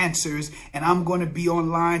getting answers. And I'm going to be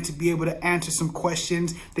online to be able to answer some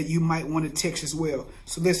questions that you might want to text as well.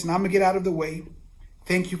 So listen, I'm going to get out of the way.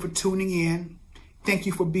 Thank you for tuning in. Thank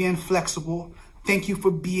you for being flexible. Thank you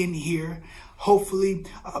for being here. Hopefully,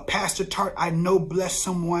 Pastor Tartt, I know, bless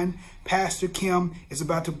someone. Pastor Kim is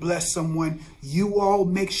about to bless someone. You all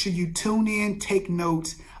make sure you tune in, take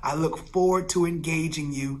notes. I look forward to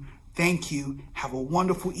engaging you. Thank you. Have a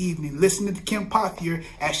wonderful evening. Listen to Kim Pothier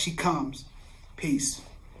as she comes. Peace.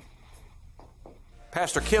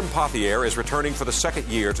 Pastor Kim Pothier is returning for the second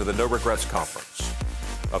year to the No Regrets Conference.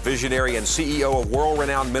 A visionary and CEO of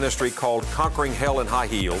world-renowned ministry called Conquering Hell in High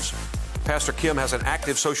Heels, Pastor Kim has an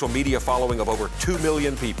active social media following of over 2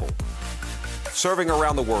 million people. Serving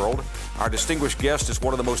around the world, our distinguished guest is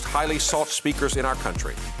one of the most highly sought speakers in our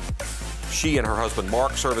country. She and her husband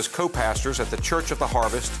Mark serve as co-pastors at the Church of the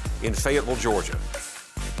Harvest in Fayetteville, Georgia.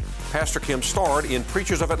 Pastor Kim starred in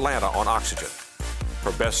Preachers of Atlanta on Oxygen.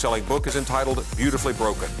 Her best-selling book is entitled Beautifully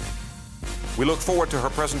Broken. We look forward to her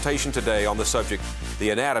presentation today on the subject,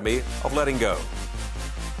 The Anatomy of Letting Go.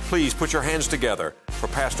 Please put your hands together for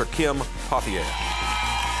Pastor Kim Pothier.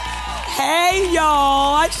 Hey,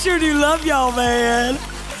 y'all. I sure do love y'all, man.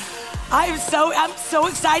 I'm so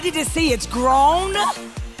excited to see it's grown.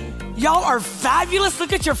 Y'all are fabulous.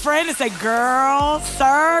 Look at your friend and say, girl,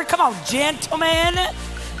 sir, come on, gentlemen.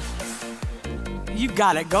 You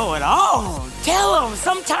got it going on. Tell them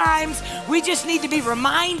sometimes we just need to be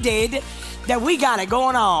reminded that we got it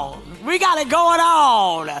going on. We got it going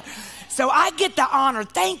on. So I get the honor.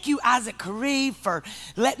 Thank you, Isaac Caree, for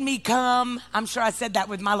letting me come. I'm sure I said that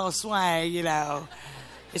with my little swang, you know.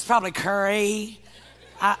 It's probably Curry.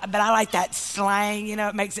 but I like that slang, you know,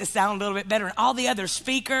 it makes it sound a little bit better. And all the other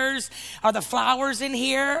speakers are the flowers in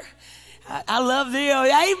here. I love them.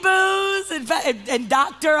 Hey, Booze, and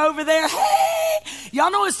Doctor over there. Hey,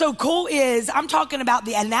 y'all know what's so cool is I'm talking about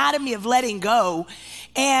the anatomy of letting go.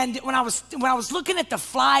 And when I was looking at the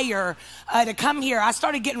flyer to come here, I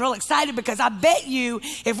started getting real excited because I bet you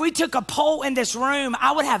if we took a poll in this room,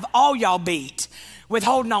 I would have all y'all beat with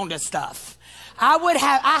holding on to stuff.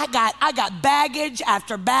 I got baggage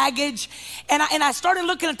after baggage. And I started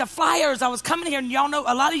looking at the flyers. I was coming here, and y'all know,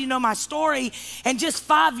 a lot of you know my story. And just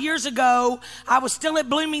 5 years ago, I was still at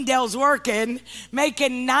Bloomingdale's working,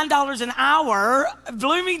 making $9 an hour,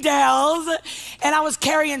 Bloomingdale's. And I was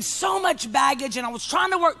carrying so much baggage, and I was trying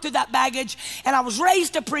to work through that baggage. And I was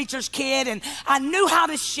raised a preacher's kid, and I knew how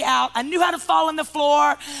to shout. I knew how to fall on the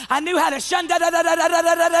floor. I knew how to shun da da da da da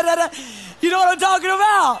da da da da. You know what I'm talking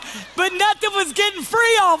about? But nothing was getting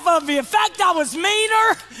free off of me. In fact, I was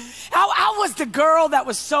meaner. I was the girl that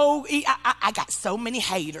was so, I got so many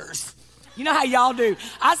haters. You know how y'all do.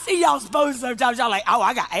 I see y'all's posts sometimes. Y'all like, oh,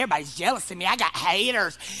 everybody's jealous of me. I got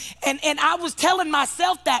haters. And I was telling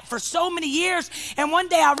myself that for so many years. And one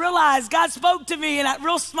day I realized God spoke to me in that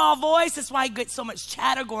real small voice. That's why you get so much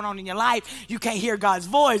chatter going on in your life. You can't hear God's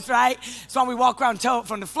voice, right? That's why we walk around and toe it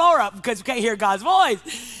from the floor up, because we can't hear God's voice.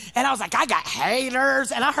 And I was like, I got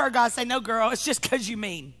haters. And I heard God say, no, girl, it's just because you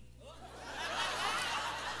mean.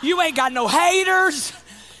 You ain't got no haters.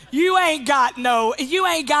 You ain't got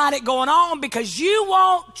it going on because you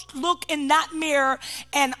won't look in that mirror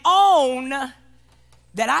and own that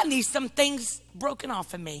I need some things broken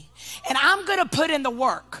off of me. And I'm going to put in the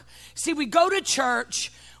work. See, we go to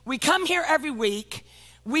church. We come here every week.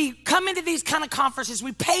 We come into these kind of conferences.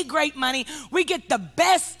 We pay great money. We get the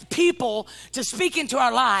best people to speak into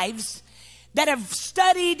our lives that have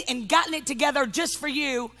studied and gotten it together just for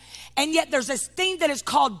you. And yet there's this thing that is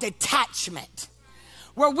called detachment,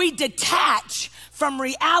 where we detach from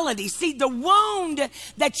reality. See, the wound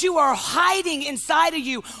that you are hiding inside of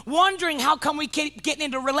you, wondering how come we keep getting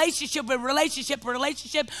into relationship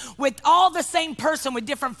with all the same person with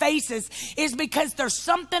different faces, is because there's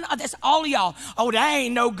something of this. All of y'all, oh, there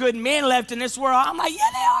ain't no good men left in this world. I'm like, yeah,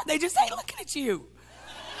 they are. They just ain't looking at you.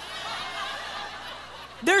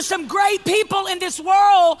 There's some great people in this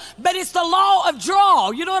world, but it's the law of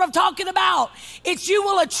draw. You know what I'm talking about? It's you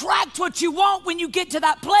will attract what you want when you get to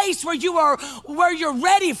that place where you're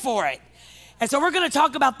ready for it. And so we're going to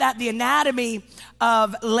talk about that, the anatomy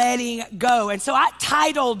of letting go. And so I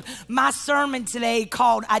titled my sermon today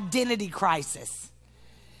called Identity Crisis.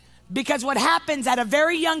 Because what happens at a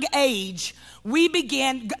very young age, we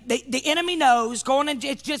begin, the enemy knows,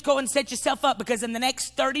 just go and set yourself up, because in the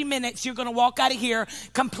next 30 minutes, you're going to walk out of here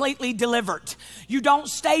completely delivered. You don't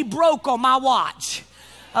stay broke on my watch.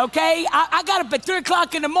 Okay, I got up at 3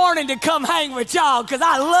 o'clock in the morning to come hang with y'all because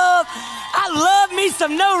I love me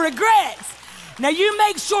some no regrets. Now you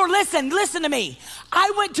make sure, listen to me.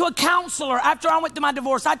 I went to a counselor after I went through my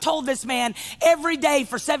divorce. I told this man every day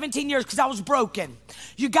for 17 years because I was broken.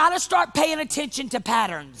 You got to start paying attention to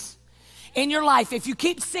patterns in your life. If you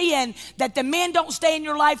keep seeing that the men don't stay in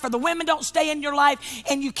your life or the women don't stay in your life,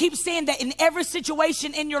 and you keep seeing that in every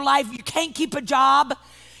situation in your life, you can't keep a job,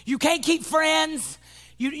 you can't keep friends,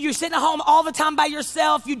 you're sitting at home all the time by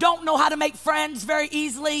yourself, you don't know how to make friends very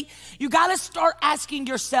easily, you got to start asking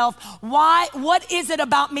yourself, what is it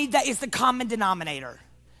about me that is the common denominator?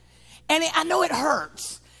 And I know it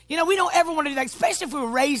hurts. You know, we don't ever want to do that, especially if we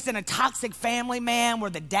were raised in a toxic family, man,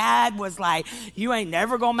 where the dad was like, you ain't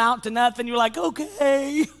never gonna amount to nothing. You're like,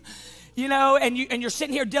 okay. You know, and you're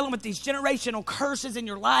sitting here dealing with these generational curses in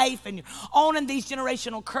your life, and you're owning these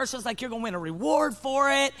generational curses like you're going to win a reward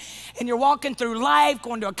for it. And you're walking through life,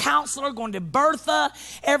 going to a counselor, going to Bertha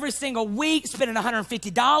every single week, spending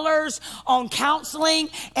 $150 on counseling,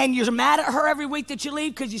 and you're mad at her every week that you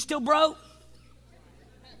leave because you're still broke.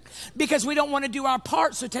 Because we don't want to do our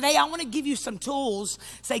part. So today I want to give you some tools.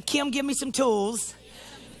 Say, Kim, give me some tools.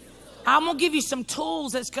 I'm going to give you some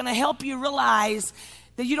tools that's going to help you realize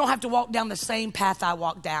that you don't have to walk down the same path I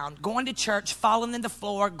walked down. Going to church, falling in the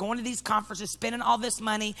floor, going to these conferences, spending all this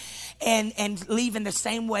money, and leaving the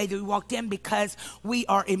same way that we walked in, because we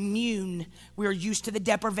are immune. We are used to the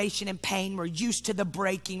deprivation and pain. We're used to the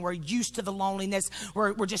breaking. We're used to the loneliness.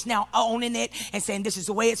 We're just now owning it and saying this is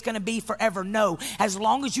the way it's going to be forever. No. As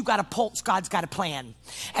long as you got a pulse, God's got a plan.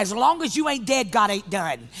 As long as you ain't dead, God ain't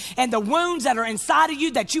done. And the wounds that are inside of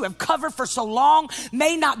you that you have covered for so long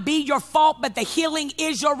may not be your fault, but the healing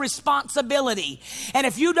is your responsibility. And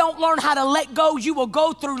if you don't learn how to let go, you will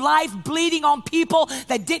go through life bleeding on people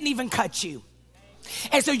that didn't even cut you.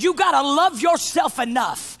 And so you got to love yourself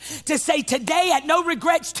enough to say, today at No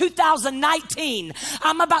Regrets 2019,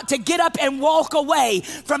 I'm about to get up and walk away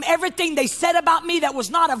from everything they said about me that was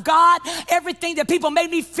not of God, everything that people made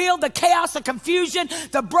me feel, the chaos, the confusion,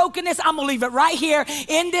 the brokenness. I'm going to leave it right here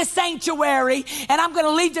in this sanctuary, and I'm going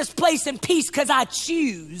to leave this place in peace because I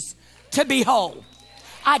choose to be whole.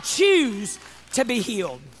 I choose to be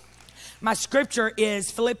healed. My scripture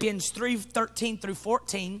is Philippians 3:13 through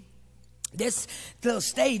 14. This little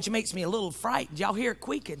stage makes me a little frightened. Y'all hear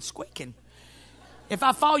it squeaking. If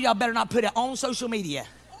I fall, y'all better not put it on social media.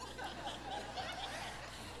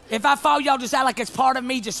 If I fall, y'all just act like it's part of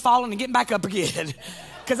me just falling and getting back up again.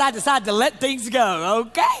 Because I decided to let things go,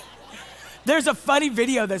 okay? There's a funny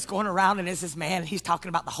video that's going around, and it's this man, and he's talking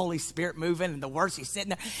about the Holy Spirit moving, and the words he's sitting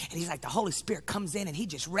there, and he's like, the Holy Spirit comes in, and he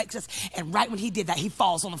just wrecks us, and right when he did that, he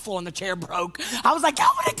falls on the floor, and the chair broke. I was like, I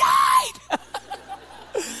would have died.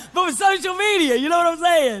 But with social media, you know what I'm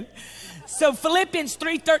saying? So Philippians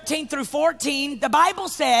 3:13 through 14, the Bible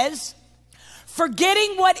says,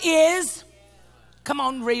 forgetting what is, come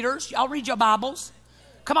on readers, y'all read your Bibles.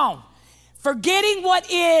 Come on. Forgetting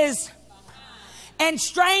what is and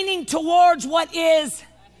straining towards what is,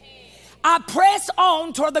 I press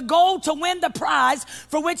on toward the goal to win the prize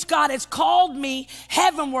for which God has called me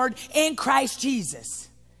heavenward in Christ Jesus.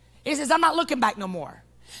 He says, I'm not looking back no more.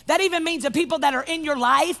 That even means the people that are in your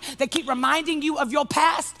life that keep reminding you of your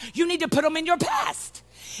past, you need to put them in your past.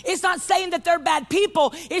 It's not saying that they're bad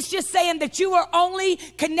people. It's just saying that you are only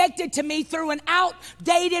connected to me through an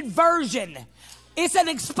outdated version. It's an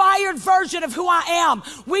expired version of who I am.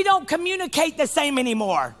 We don't communicate the same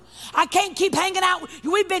anymore. I can't keep hanging out.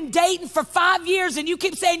 We've been dating for 5 years and you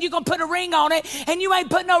keep saying you're going to put a ring on it and you ain't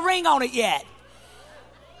put no ring on it yet.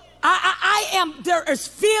 There is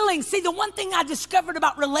feelings. See, the one thing I discovered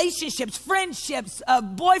about relationships, friendships,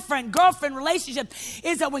 boyfriend, girlfriend relationships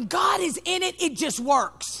is that when God is in it, it just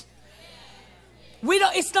works.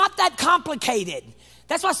 It's not that complicated.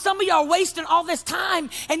 That's why some of y'all are wasting all this time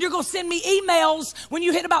and you're going to send me emails when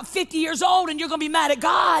you hit about 50 years old and you're going to be mad at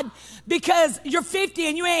God because you're 50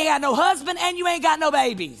 and you ain't got no husband and you ain't got no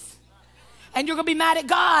babies. And you're going to be mad at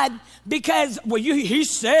God because, he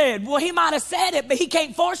said, he might have said it, but he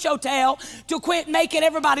can't force your tail to quit making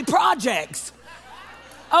everybody projects.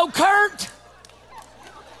 Oh, Kurt,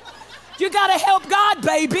 you got to help God,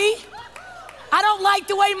 baby. I don't like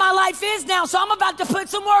the way my life is now, so I'm about to put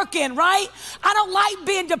some work in, right? I don't like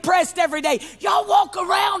being depressed every day. Y'all walk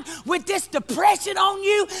around with this depression on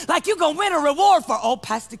you like you're going to win a reward for, oh,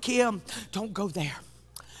 Pastor Kim, don't go there.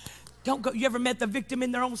 Don't go. You ever met the victim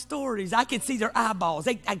in their own stories? I can see their eyeballs.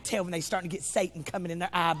 I can tell when they're starting to get Satan coming in their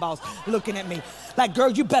eyeballs, looking at me. Like, girl,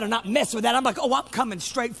 you better not mess with that. I'm like, oh, I'm coming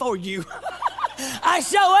straight for you. I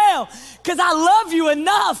sure am. Because I love you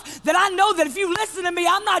enough that I know that if you listen to me,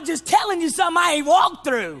 I'm not just telling you something I ain't walked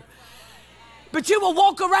through. But you will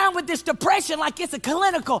walk around with this depression like it's a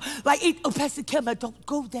clinical. Like, oh, Pastor Kim, don't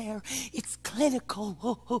go there. It's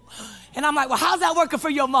clinical. And I'm like, well, how's that working for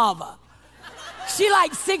your mama? She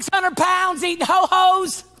like 600 pounds eating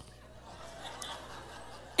ho-hos,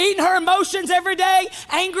 eating her emotions every day,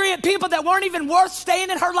 angry at people that weren't even worth staying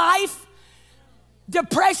in her life.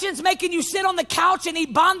 Depression's making you sit on the couch and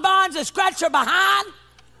eat bonbons and scratch your behind.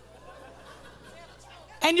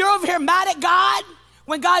 And you're over here mad at God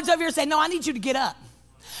when God's over here saying, no, I need you to get up.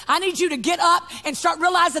 I need you to get up and start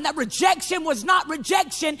realizing that rejection was not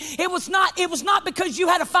rejection. It was not because you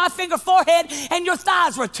had a 5-finger forehead and your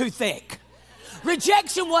thighs were too thick.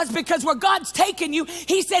 Rejection was because where God's taken you,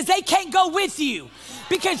 he says they can't go with you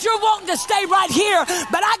because you're wanting to stay right here,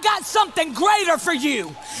 but I got something greater for you.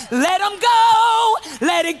 Let them go.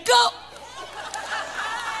 Let it go.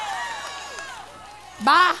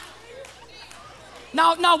 Bye.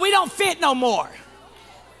 No, we don't fit no more.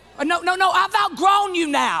 No, I've outgrown you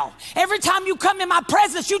now. Every time you come in my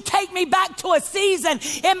presence, you take me back to a season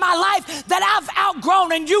in my life that I've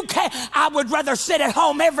outgrown, and you can't. I would rather sit at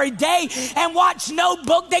home every day and watch no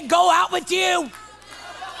book than go out with you.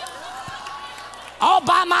 All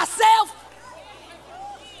by myself.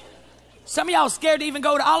 Some of y'all are scared to even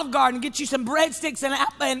go to Olive Garden and get you some breadsticks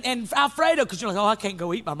and Alfredo because you're like, oh, I can't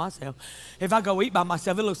go eat by myself. If I go eat by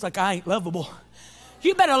myself, it looks like I ain't lovable.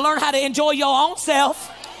 You better learn how to enjoy your own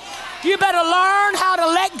self. You better learn how to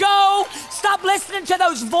let go. Stop listening to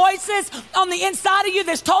those voices on the inside of you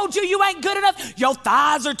that's told you you ain't good enough. Your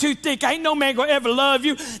thighs are too thick. Ain't no man gonna ever love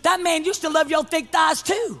you. That man used to love your thick thighs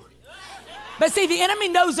too. But see, the enemy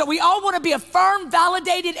knows that we all want to be affirmed,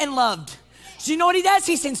 validated, and loved. So you know what he does?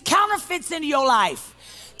 He sends counterfeits into your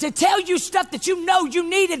life to tell you stuff that you know you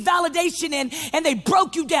needed validation in, and they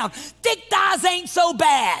broke you down. Thick thighs ain't so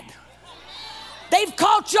bad. They've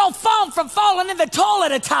caught your phone from falling in the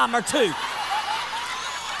toilet a time or two.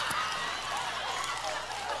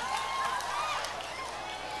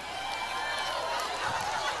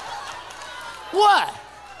 What?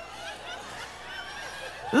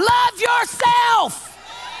 Love yourself.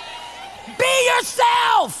 Be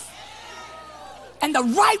yourself. And the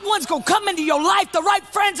right one's gonna come into your life. The right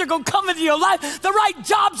friends are gonna come into your life. The right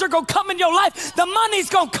jobs are gonna come in your life. The money's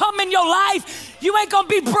gonna come in your life. You ain't gonna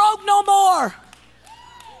be broke no more.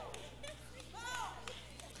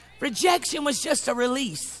 Rejection was just a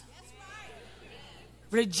release.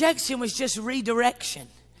 Rejection was just redirection.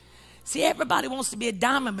 See, everybody wants to be a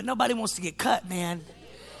diamond, but nobody wants to get cut, man.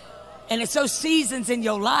 And it's those seasons in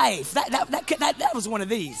your life. That was one of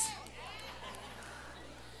these.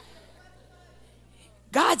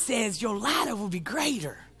 God says your ladder will be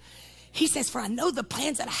greater. He says, for I know the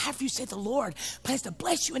plans that I have for you, said the Lord, plans to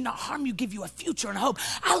bless you and not harm you, give you a future and a hope.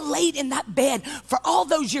 I laid in that bed for all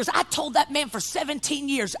those years. I told that man for 17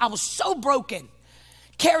 years, I was so broken,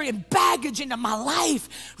 carrying baggage into my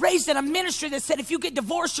life, raised in a ministry that said, if you get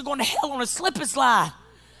divorced, you're going to hell on a slip and slide.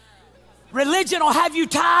 Religion will have you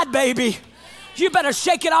tied, baby. You better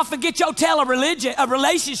shake it off and get your tail a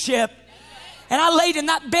relationship. And I laid in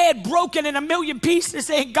that bed broken in a million pieces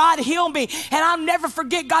saying, God, heal me. And I'll never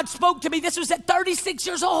forget, God spoke to me. This was at 36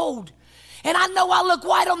 years old. And I know I look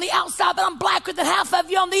white on the outside, but I'm blacker than half of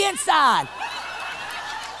you on the inside.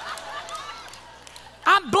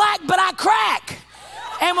 I'm black, but I crack.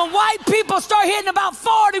 And when white people start hitting about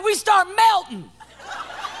 40, we start melting.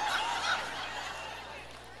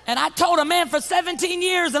 And I told a man for 17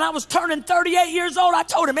 years, and I was turning 38 years old, I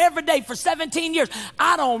told him every day for 17 years,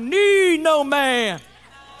 I don't need no man.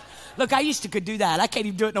 Look, I used to could do that. I can't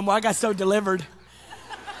even do it no more. I got so delivered.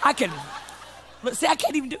 I can't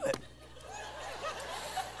even do it.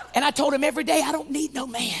 And I told him every day, I don't need no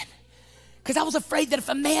man. Because I was afraid that if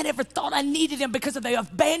a man ever thought I needed him because of the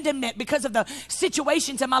abandonment, because of the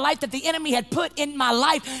situations in my life that the enemy had put in my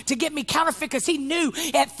life to get me counterfeit, because he knew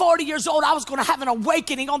at 40 years old I was going to have an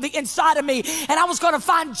awakening on the inside of me and I was going to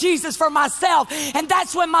find Jesus for myself. And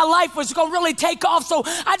that's when my life was going to really take off. So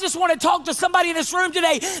I just want to talk to somebody in this room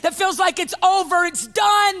today that feels like it's over, it's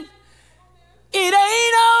done. It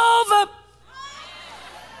ain't over.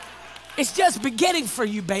 It's just beginning for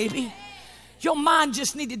you, baby. Your mind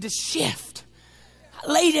just needed to shift.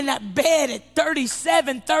 I laid in that bed at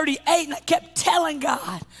 37, 38, and I kept telling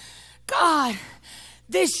God, God,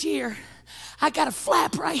 this year, I got a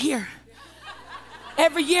flap right here.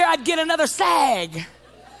 Every year I'd get another sag.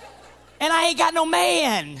 And I ain't got no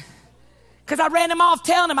man. Because I ran him off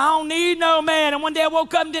telling him, I don't need no man. And one day I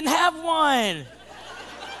woke up and didn't have one.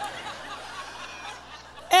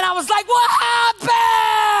 And I was like, what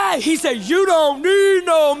happened? He said, you don't need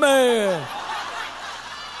no man.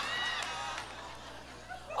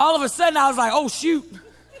 All of a sudden, I was like, oh, shoot.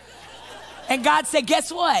 And God said,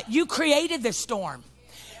 guess what? You created this storm.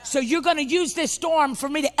 So you're going to use this storm for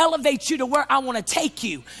me to elevate you to where I want to take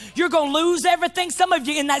you. You're going to lose everything. Some of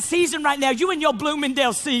you in that season right now, you in your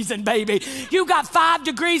Bloomingdale season, baby. You got 5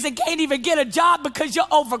 degrees and can't even get a job because you're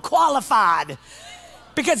overqualified.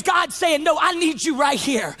 Because God's saying, no, I need you right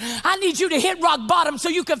here. I need you to hit rock bottom so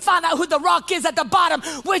you can find out who the rock is at the bottom,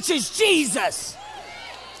 which is Jesus.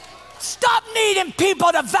 Stop needing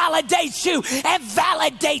people to validate you and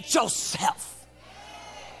validate yourself.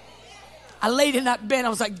 I laid in that bed. I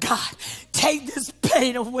was like, God, take this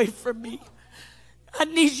pain away from me. I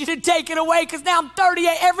need you to take it away because now I'm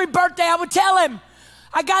 38. Every birthday I would tell him,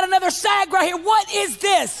 I got another sag right here. What is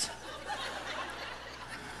this?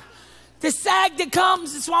 This sag that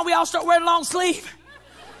comes, it's why we all start wearing long sleeve.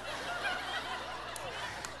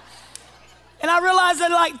 And I realized at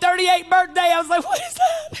like 38th birthday, I was like, what is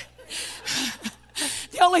that?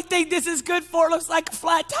 The only thing this is good for looks like a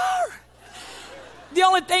flat tire. The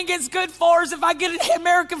only thing it's good for is if I get an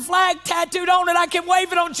American flag tattooed on it, I can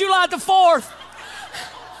wave it on July the 4th.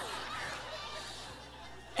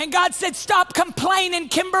 And God said, stop complaining,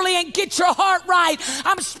 Kimberly, and get your heart right.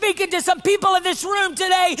 I'm speaking to some people in this room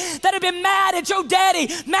today that have been mad at your daddy,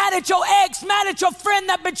 mad at your ex, mad at your friend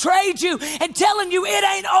that betrayed you, and telling you it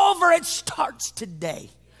ain't over. It starts today.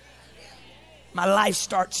 My life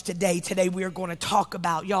starts today. Today we are going to talk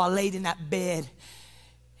about, y'all laid in that bed,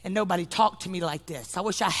 and nobody talked to me like this. I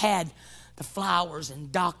wish I had the flowers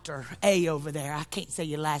and Dr. A over there. I can't say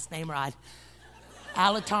your last name right.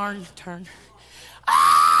 Alatarn, turn.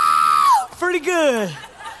 Ah, pretty good.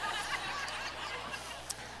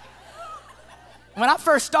 When I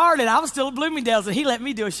first started, I was still at Bloomingdale's, and he let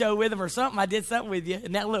me do a show with him or something. I did something with you,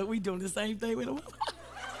 and now look, we doing the same thing with him.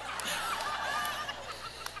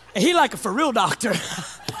 And he like a for real doctor.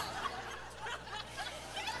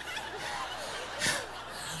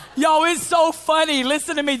 Yo, it's so funny.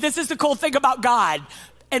 Listen to me. This is the cool thing about God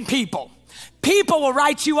and people. People will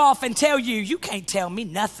write you off and tell you, you can't tell me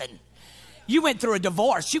nothing. You went through a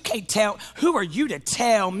divorce. You can't tell. Who are you to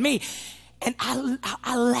tell me? And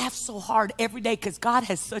I laugh so hard every day because God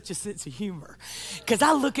has such a sense of humor. Because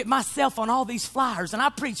I look at myself on all these flyers, and I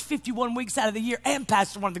preach 51 weeks out of the year and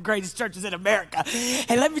pastor one of the greatest churches in America.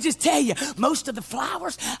 And let me just tell you, most of the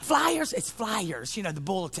flyers, it's flyers, you know, the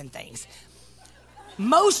bulletin things.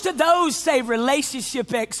 Most of those say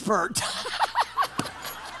relationship expert.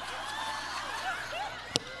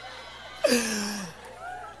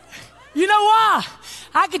 You know why?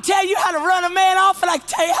 I can tell you how to run a man off, and I can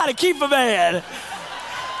tell you how to keep a man.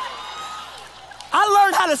 I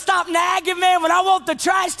learned how to stop nagging, man. When I want the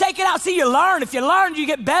trash taken out, see, you learn. If you learn, you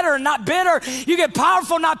get better and not bitter. You get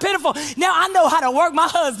powerful, not pitiful. Now I know how to work my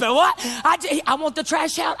husband. What? I want the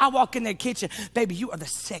trash out. I walk in the kitchen. Baby, you are the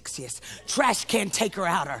sexiest trash can taker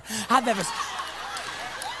outer I've ever seen.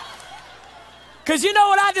 Because you know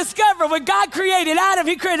what I discovered? When God created Adam,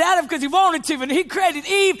 he created Adam because he wanted to. And he created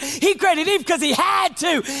Eve because he had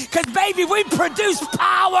to. Because, baby, we produce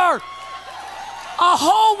power. A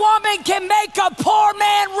whole woman can make a poor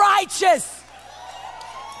man righteous.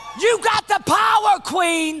 You got the power,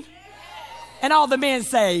 queen. And all the men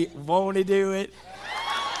say, won't he do it?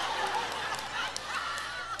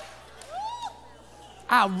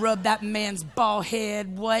 I'll rub that man's bald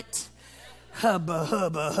head. What? Hubba,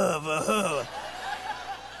 hubba, hubba, hubba.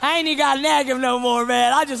 I ain't even got to nag him no more,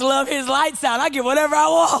 man. I just love his lights out. I get whatever I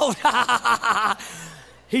want.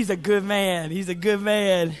 He's a good man. He's a good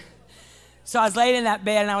man. So I was laying in that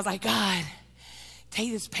bed, and I was like, God,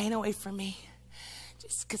 take this pain away from me.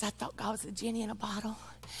 Just because I thought God was a genie in a bottle.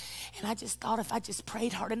 And I just thought if I just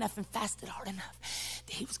prayed hard enough and fasted hard enough,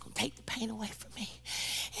 that he was going to take the pain away from me.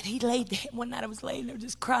 And he laid there. One night I was laying there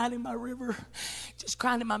just crying in my river, just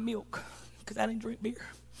crying in my milk because I didn't drink beer.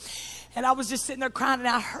 And I was just sitting there crying, and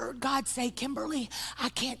I heard God say, Kimberly, I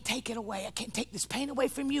can't take it away. I can't take this pain away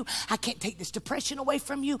from you. I can't take this depression away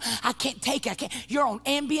from you. I can't take it. You're on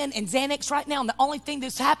Ambien and Xanax right now, and the only thing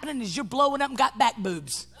that's happening is you're blowing up and got back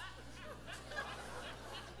boobs.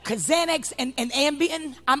 Because Xanax and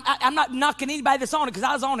Ambien, I'm not knocking anybody that's on it, because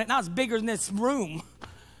I was on it, and I was bigger than this room.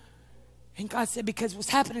 And God said, because what's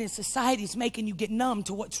happening in society is making you get numb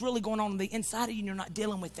to what's really going on the inside of you, and you're not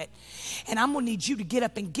dealing with it. And I'm going to need you to get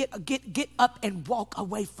up and get up and walk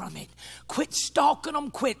away from it. Quit stalking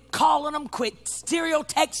them, quit calling them, quit stereo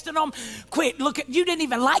texting them, quit you didn't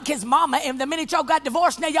even like his mama, and the minute y'all got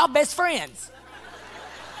divorced, now y'all best friends.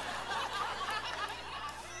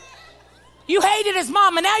 You hated his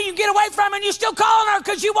mama, now you can get away from her, and you're still calling her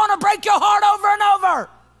because you want to break your heart over and over.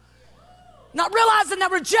 Not realizing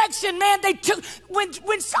that rejection, man,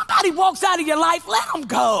 when somebody walks out of your life, let them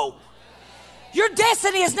go. Your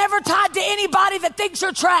destiny is never tied to anybody that thinks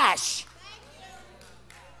you're trash.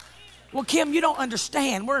 Well, Kim, you don't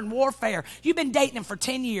understand. We're in warfare. You've been dating him for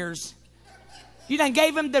 10 years. You done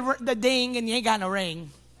gave him the ding, and you ain't got no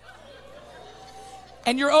ring.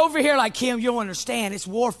 And you're over here like, Kim, you don't understand. It's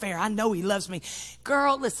warfare. I know he loves me.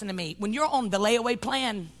 Girl, listen to me. When you're on the layaway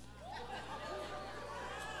plan,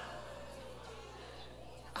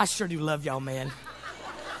 I sure do love y'all, man.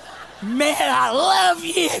 Man, I love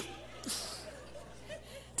you.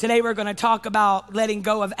 Today we're going to talk about letting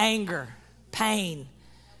go of anger, pain,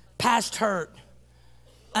 past hurt,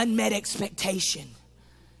 unmet expectation,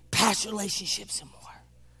 past relationships, and more.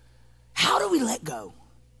 How do we let go?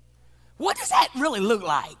 What does that really look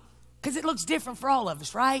like? Because it looks different for all of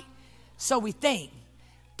us, right? So we think.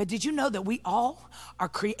 But did you know that we all are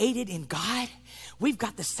created in God? We've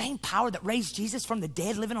got the same power that raised Jesus from the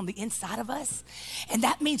dead living on the inside of us. And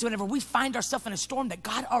that means whenever we find ourselves in a storm that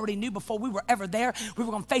God already knew before we were ever there, we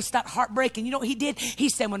were going to face that heartbreak. And you know what he did? He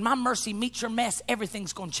said, when my mercy meets your mess,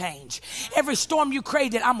 everything's going to change. Every storm you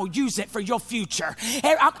created, I'm going to use it for your future.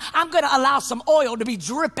 I'm going to allow some oil to be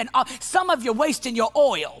dripping. Some of you wasting your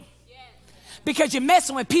oil because you're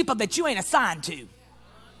messing with people that you ain't assigned to.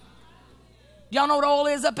 Y'all know what oil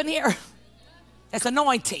is up in here? That's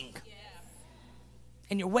anointing.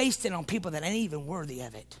 And you're wasting on people that ain't even worthy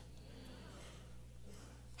of it.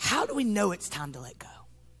 How do we know it's time to let go?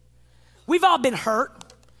 We've all been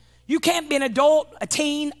hurt. You can't be an adult, a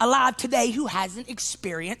teen, alive today who hasn't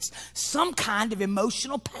experienced some kind of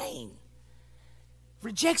emotional pain.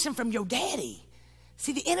 Rejection from your daddy.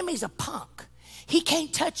 See, the enemy's a punk. He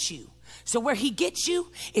can't touch you. So where he gets you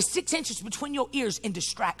is 6 inches between your ears in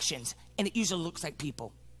distractions. And it usually looks like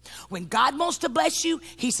people. When God wants to bless you,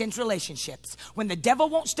 he sends relationships. When the devil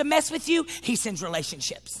wants to mess with you, he sends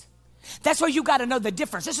relationships. That's where you got to know the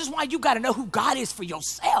difference. This is why you got to know who God is for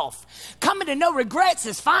yourself. Coming to no regrets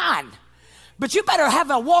is fine. But you better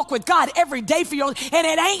have a walk with God every day for your, and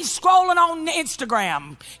it ain't scrolling on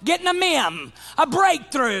Instagram, getting a meme, a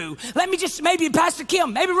breakthrough. Let me just, maybe Pastor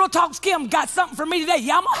Kim, maybe Real Talk's Kim got something for me today.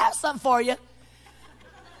 Yeah, I'm going to have something for you.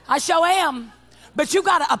 I sure am. But you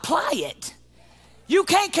got to apply it. You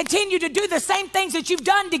can't continue to do the same things that you've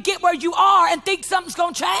done to get where you are and think something's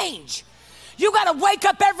going to change. You got to wake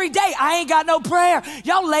up every day. I ain't got no prayer.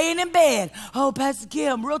 Y'all laying in bed. Oh, Pastor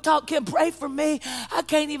Kim, Real Talk Kim, pray for me. I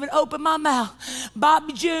can't even open my mouth.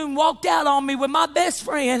 Bobby June walked out on me with my best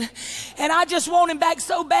friend, and I just want him back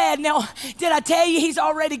so bad. Now, did I tell you he's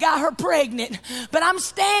already got her pregnant? But I'm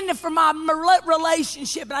standing for my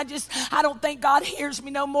relationship, and I don't think God hears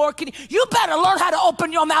me no more. You better learn how to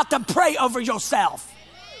open your mouth and pray over yourself.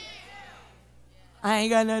 I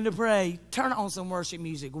ain't got nothing to pray. Turn on some worship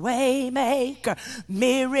music. Waymaker,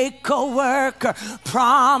 miracle worker,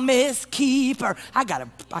 promise keeper. I got it.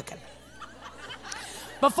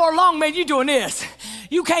 Before long, man, you doing this.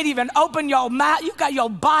 You can't even open your mouth. You got your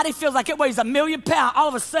body feels like it weighs 1,000,000 pounds. All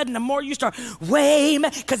of a sudden, the more you start,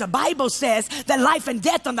 because the Bible says that life and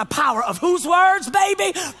death are the power of whose words,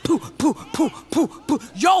 baby? Pooh, pooh, pooh, pooh, pooh.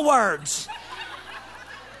 Your words.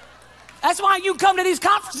 That's why you come to these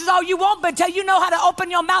conferences all you want, but until you know how to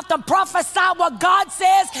open your mouth and prophesy what God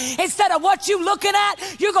says instead of what you looking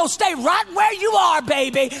at, you're going to stay right where you are,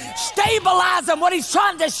 baby. Stabilizing what he's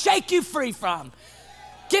trying to shake you free from.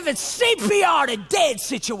 Giving CPR to dead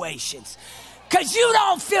situations. Because you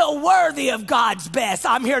don't feel worthy of God's best.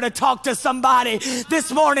 I'm here to talk to somebody this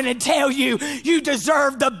morning and tell you, you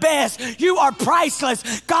deserve the best. You are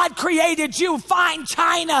priceless. God created you fine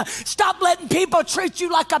china. Stop letting people treat you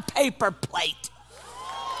like a paper plate.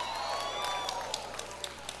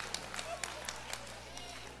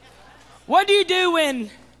 What do you do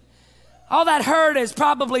when all that hurt is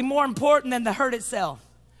probably more important than the hurt itself?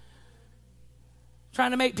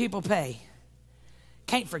 Trying to make people pay.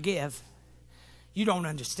 Can't forgive. You don't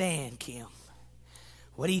understand, Kim.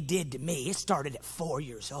 What he did to me, it started at 4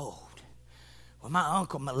 years old. When my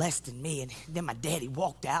uncle molested me and then my daddy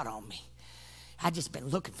walked out on me. I just been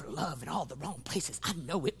looking for love in all the wrong places. I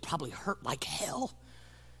know it probably hurt like hell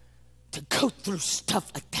to go through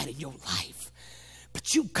stuff like that in your life.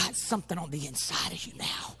 But you got something on the inside of you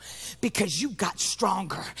now because you got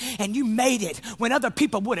stronger and you made it when other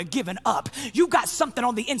people would have given up. You got something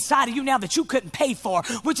on the inside of you now that you couldn't pay for,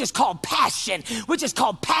 which is called passion,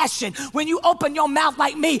 When you open your mouth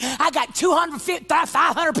like me, I got 250,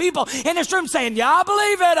 500 people in this room saying, yeah, I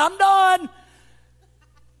believe it, I'm done.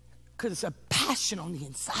 Because it's a passion on the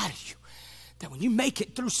inside of you. That when you make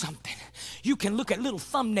it through something, you can look at little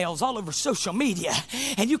thumbnails all over social media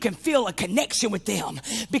and you can feel a connection with them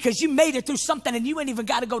because you made it through something and you ain't even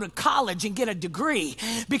got to go to college and get a degree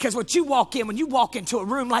because when you walk into a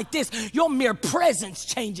room like this, your mere presence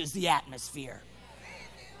changes the atmosphere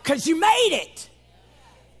because you made it.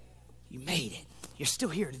 You made it. You're still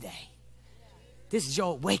here today. This is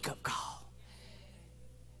your wake-up call.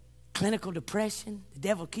 Clinical depression, the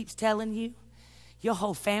devil keeps telling you, your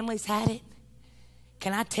whole family's had it.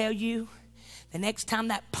 Can I tell you, the next time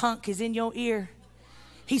that punk is in your ear,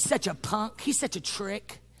 he's such a punk, he's such a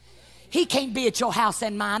trick. He can't be at your house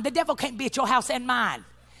and mine. The devil can't be at your house and mine.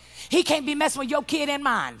 He can't be messing with your kid and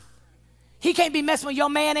mine. He can't be messing with your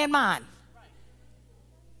man and mine.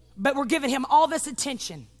 But we're giving him all this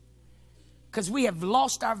attention because we have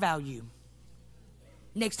lost our value.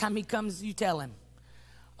 Next time he comes, you tell him,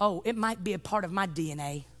 oh, it might be a part of my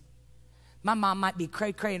DNA. My mom might be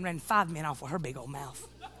cray-cray and ran 5 men off with her big old mouth.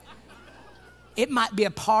 It might be a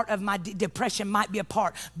part of my depression, might be a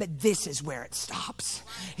part, but this is where it stops.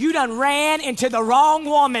 You done ran into the wrong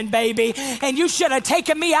woman, baby, and you should have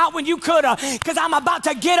taken me out when you could have, because I'm about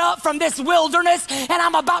to get up from this wilderness and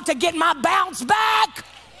I'm about to get my bounce back.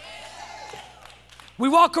 We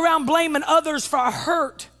walk around blaming others for our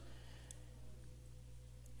hurt,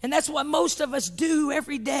 and that's what most of us do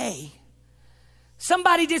every day.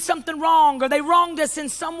 Somebody did something wrong or they wronged us in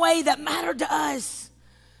some way that mattered to us.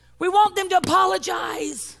 We want them to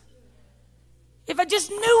apologize. If I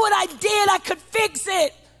just knew what I did, I could fix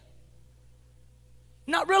it.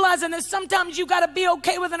 Not realizing that sometimes you got to be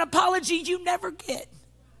okay with an apology you never get.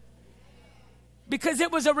 Because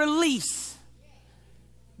it was a release.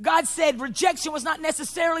 God said rejection was not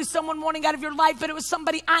necessarily someone wanting out of your life, but it was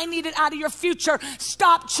somebody I needed out of your future.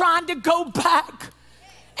 Stop trying to go back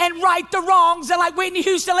and right the wrongs, and like Whitney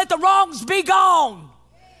Houston, let the wrongs be gone.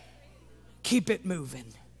 Keep it moving.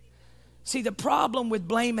 See, the problem with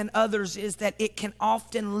blaming others is that it can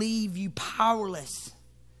often leave you powerless.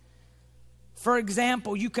 For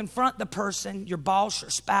example, you confront the person, your boss,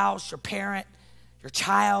 your spouse, your parent, your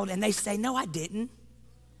child, and they say, no, I didn't.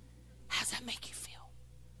 How does that make you feel?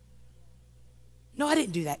 No, I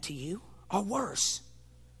didn't do that to you, or worse.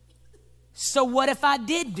 So what if I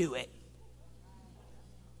did do it?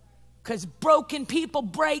 Because broken people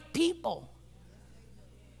break people.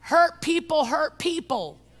 Hurt people hurt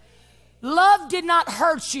people. Love did not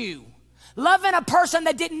hurt you. Loving a person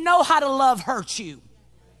that didn't know how to love hurt you.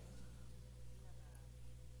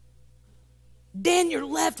 Then you're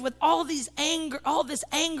left with all this anger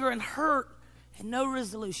and hurt and no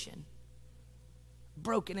resolution.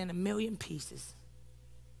 Broken in a million pieces.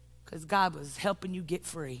 Because God was helping you get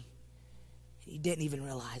free. And you didn't even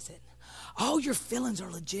realize it. All your feelings are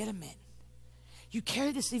legitimate. You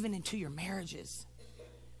carry this even into your marriages.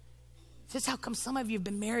 This is how come some of you have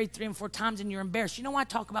been married 3 and 4 times and you're embarrassed. You know why I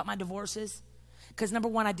talk about my divorces? Because number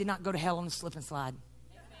one, I did not go to hell on a slip and slide.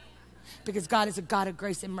 Because God is a God of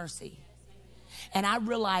grace and mercy. And I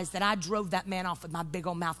realized that I drove that man off with my big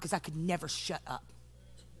old mouth because I could never shut up.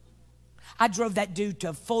 I drove that dude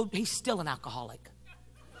to he's still an alcoholic.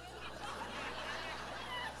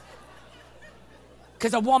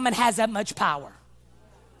 Because a woman has that much power.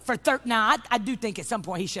 Now, I do think at some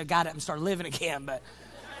point he should have got up and started living again, but.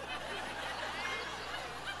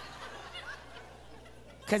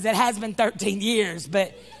 Because it has been 13 years,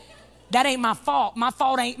 but that ain't my fault. My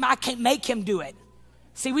fault ain't, I can't make him do it.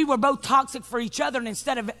 See, we were both toxic for each other, and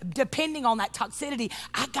instead of depending on that toxicity,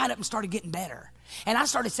 I got up and started getting better. And I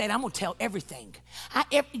started saying, I'm going to tell everything.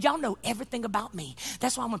 Y'all know everything about me.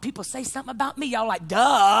 That's why when people say something about me, y'all like,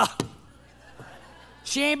 duh.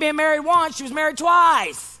 She ain't been married once, she was married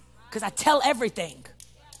twice. Because I tell everything.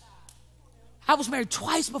 I was married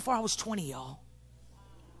twice before I was 20, y'all.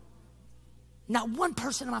 Not one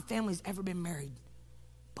person in my family has ever been married,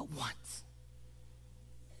 but once.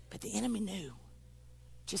 But the enemy knew,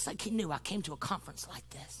 just like he knew I came to a conference like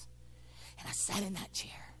this, and I sat in that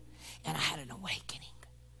chair, and I had an awakening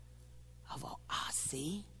of,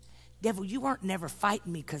 see, devil, you weren't never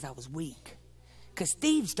fighting me because I was weak, because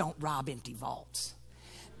thieves don't rob empty vaults.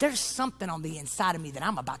 There's something on the inside of me that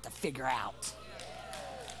I'm about to figure out.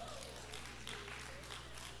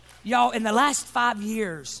 Y'all, in the last 5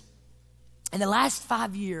 years, I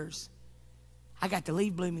got to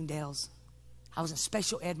leave Bloomingdale's. I was in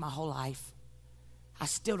special ed my whole life. I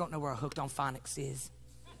still don't know where a hooked on phonics is.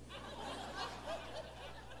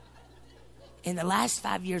 In the last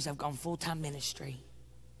 5 years, I've gone full-time ministry.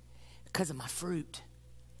 Because of my fruit,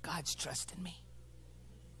 God's trusting me.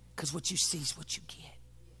 Because what you see is what you get.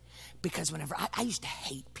 Because whenever I used to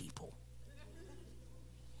hate people.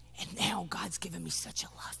 And now God's given me such a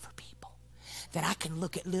love for people that I can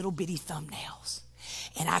look at little bitty thumbnails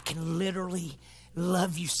and I can literally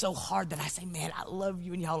love you so hard that I say, man, I love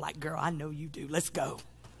you. And y'all like, girl, I know you do. Let's go.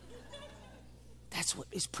 That's what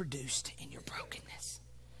is produced in your brokenness.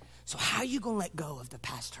 So how are you going to let go of the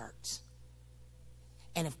past hurts?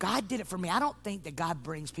 And if God did it for me, I don't think that God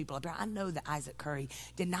brings people up here. I know that Isaac Curry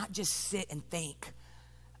did not just sit and think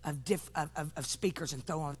of speakers and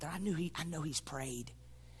throw them up there. I know he's prayed.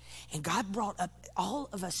 And God brought up all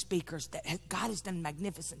of us speakers that God has done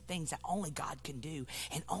magnificent things that only God can do.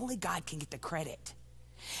 And only God can get the credit.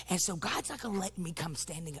 And so God's not going to let me come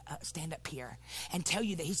stand up here and tell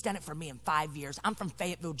you that he's done it for me in 5 years. I'm from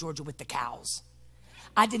Fayetteville, Georgia with the cows.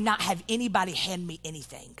 I did not have anybody hand me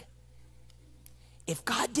anything. If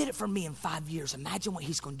God did it for me in 5 years, imagine what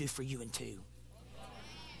he's going to do for you in 2.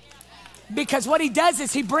 Because what he does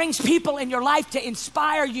is he brings people in your life to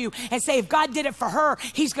inspire you and say, if God did it for her,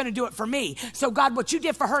 he's going to do it for me. So God, what you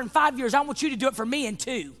did for her in 5 years, I want you to do it for me in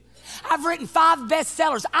 2. I've written 5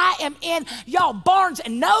 bestsellers. I am in, y'all, Barnes &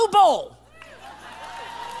 Noble.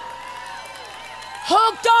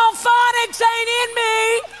 Hooked on phonics ain't in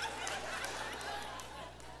me.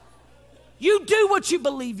 You do what you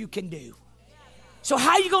believe you can do. So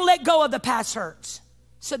how are you going to let go of the past hurts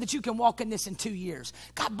so that you can walk in this in 2 years?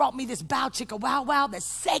 God brought me this bow chicka wow wow that's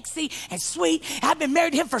sexy and sweet. I've been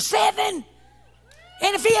married to him for 7. And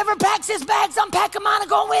if he ever packs his bags, I'm packing mine and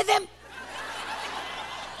going with him.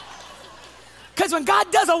 Because when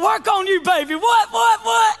God does a work on you, baby,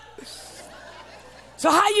 what? So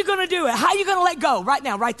how are you going to do it? How are you going to let go? Right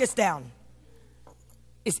now, write this down.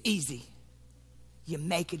 It's easy. You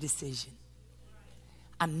make a decision.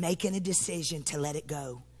 I'm making a decision to let it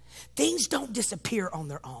go. Things don't disappear on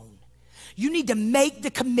their own. You need to make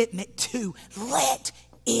the commitment to let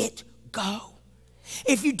it go.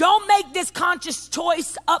 If you don't make this conscious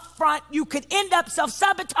choice up front, you could end up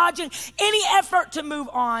self-sabotaging any effort to move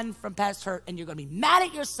on from past hurt, and you're going to be mad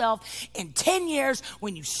at yourself in 10 years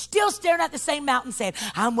when you're still staring at the same mountain saying,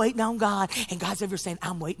 I'm waiting on God, and God's over here saying,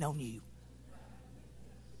 I'm waiting on you.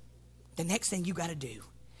 The next thing you got to do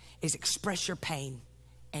is express your pain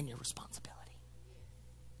and your responsibility.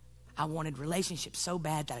 I wanted relationships so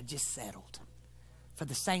bad that I just settled for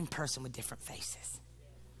the same person with different faces.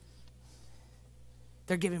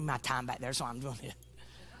 They're giving me my time back there, so I'm doing it.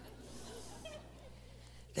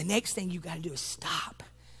 The next thing you got to do is stop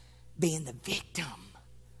being the victim.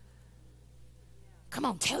 Come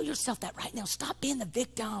on, tell yourself that right now. Stop being the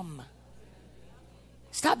victim.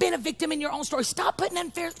 Stop being a victim in your own story. Stop putting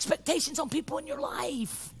unfair expectations on people in your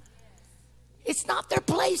life. It's not their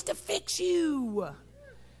place to fix you.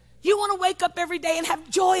 You want to wake up every day and have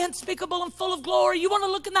joy unspeakable and full of glory. You want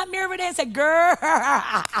to look in that mirror every day and say, girl,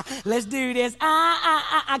 let's do this.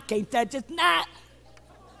 I can't touch it tonight.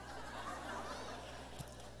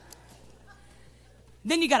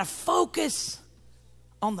 Then you got to focus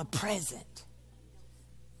on the present,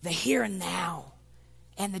 the here and now,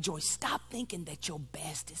 and the joy. Stop thinking that your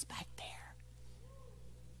best is back there.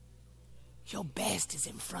 Your best is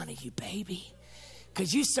in front of you, baby.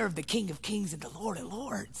 Because you serve the King of Kings and the Lord of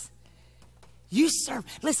Lords. You serve,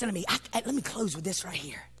 listen to me, let me close with this right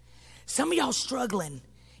here. Some of y'all struggling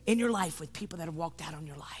in your life with people that have walked out on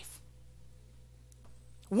your life.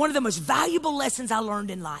 One of the most valuable lessons I learned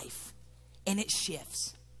in life, and it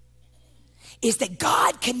shifts, is that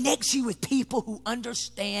God connects you with people who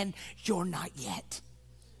understand you're not yet.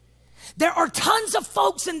 There are tons of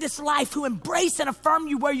folks in this life who embrace and affirm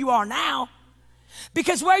you where you are now,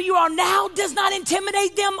 because where you are now does not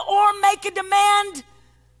intimidate them or make a demand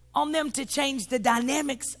on them to change the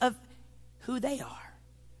dynamics of who they are.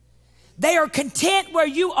 They are content where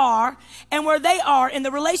you are and where they are in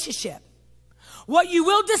the relationship. What you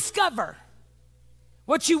will discover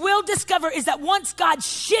is that once God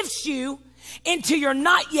shifts you into your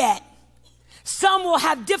not yet, some will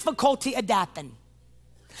have difficulty adapting.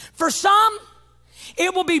 For some,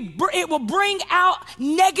 it will bring out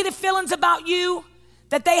negative feelings about you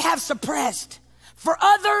that they have suppressed. For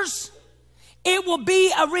others, it will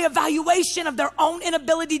be a reevaluation of their own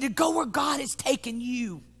inability to go where God has taken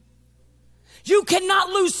you. You cannot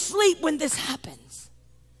lose sleep when this happens.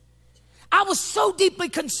 I was so deeply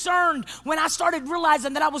concerned when I started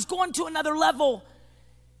realizing that I was going to another level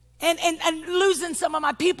and losing some of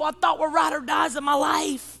my people I thought were ride or dies in my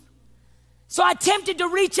life. So I attempted to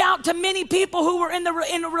reach out to many people who were in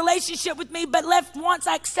a relationship with me, but left once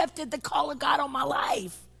I accepted the call of God on my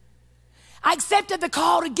life. I accepted the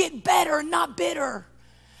call to get better and not bitter.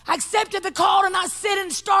 I accepted the call to not sit in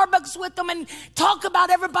Starbucks with them and talk about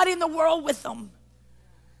everybody in the world with them.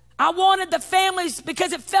 I wanted the families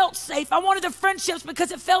because it felt safe. I wanted the friendships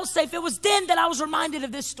because it felt safe. It was then that I was reminded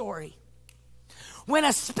of this story. When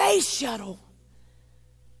a space shuttle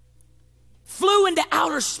flew into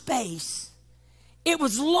outer space, it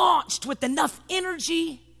was launched with enough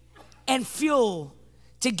energy and fuel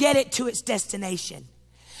to get it to its destination.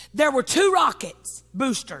 There were 2 rockets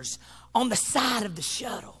boosters on the side of the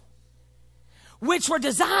shuttle, which were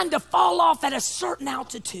designed to fall off at a certain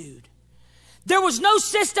altitude. There was no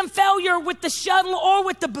system failure with the shuttle or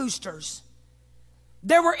with the boosters.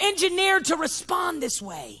 They were engineered to respond this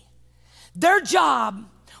way. Their job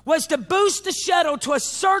was to boost the shuttle to a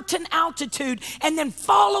certain altitude and then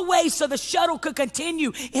fall away so the shuttle could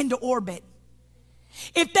continue into orbit.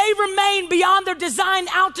 If they remained beyond their design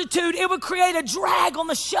altitude, it would create a drag on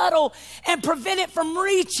the shuttle and prevent it from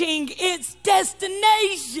reaching its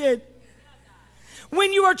destination.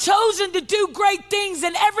 When you are chosen to do great things,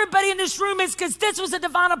 and everybody in this room is, because this was a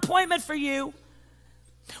divine appointment for you.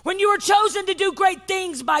 When you are chosen to do great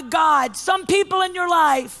things by God, some people in your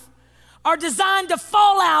life are designed to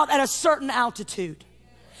fall out at a certain altitude.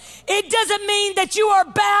 It doesn't mean that you are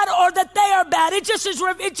bad or that they are bad. It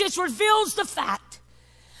just reveals the fact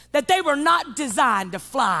that they were not designed to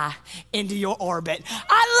fly into your orbit.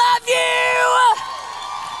 I love you.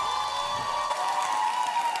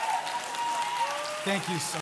 Thank you so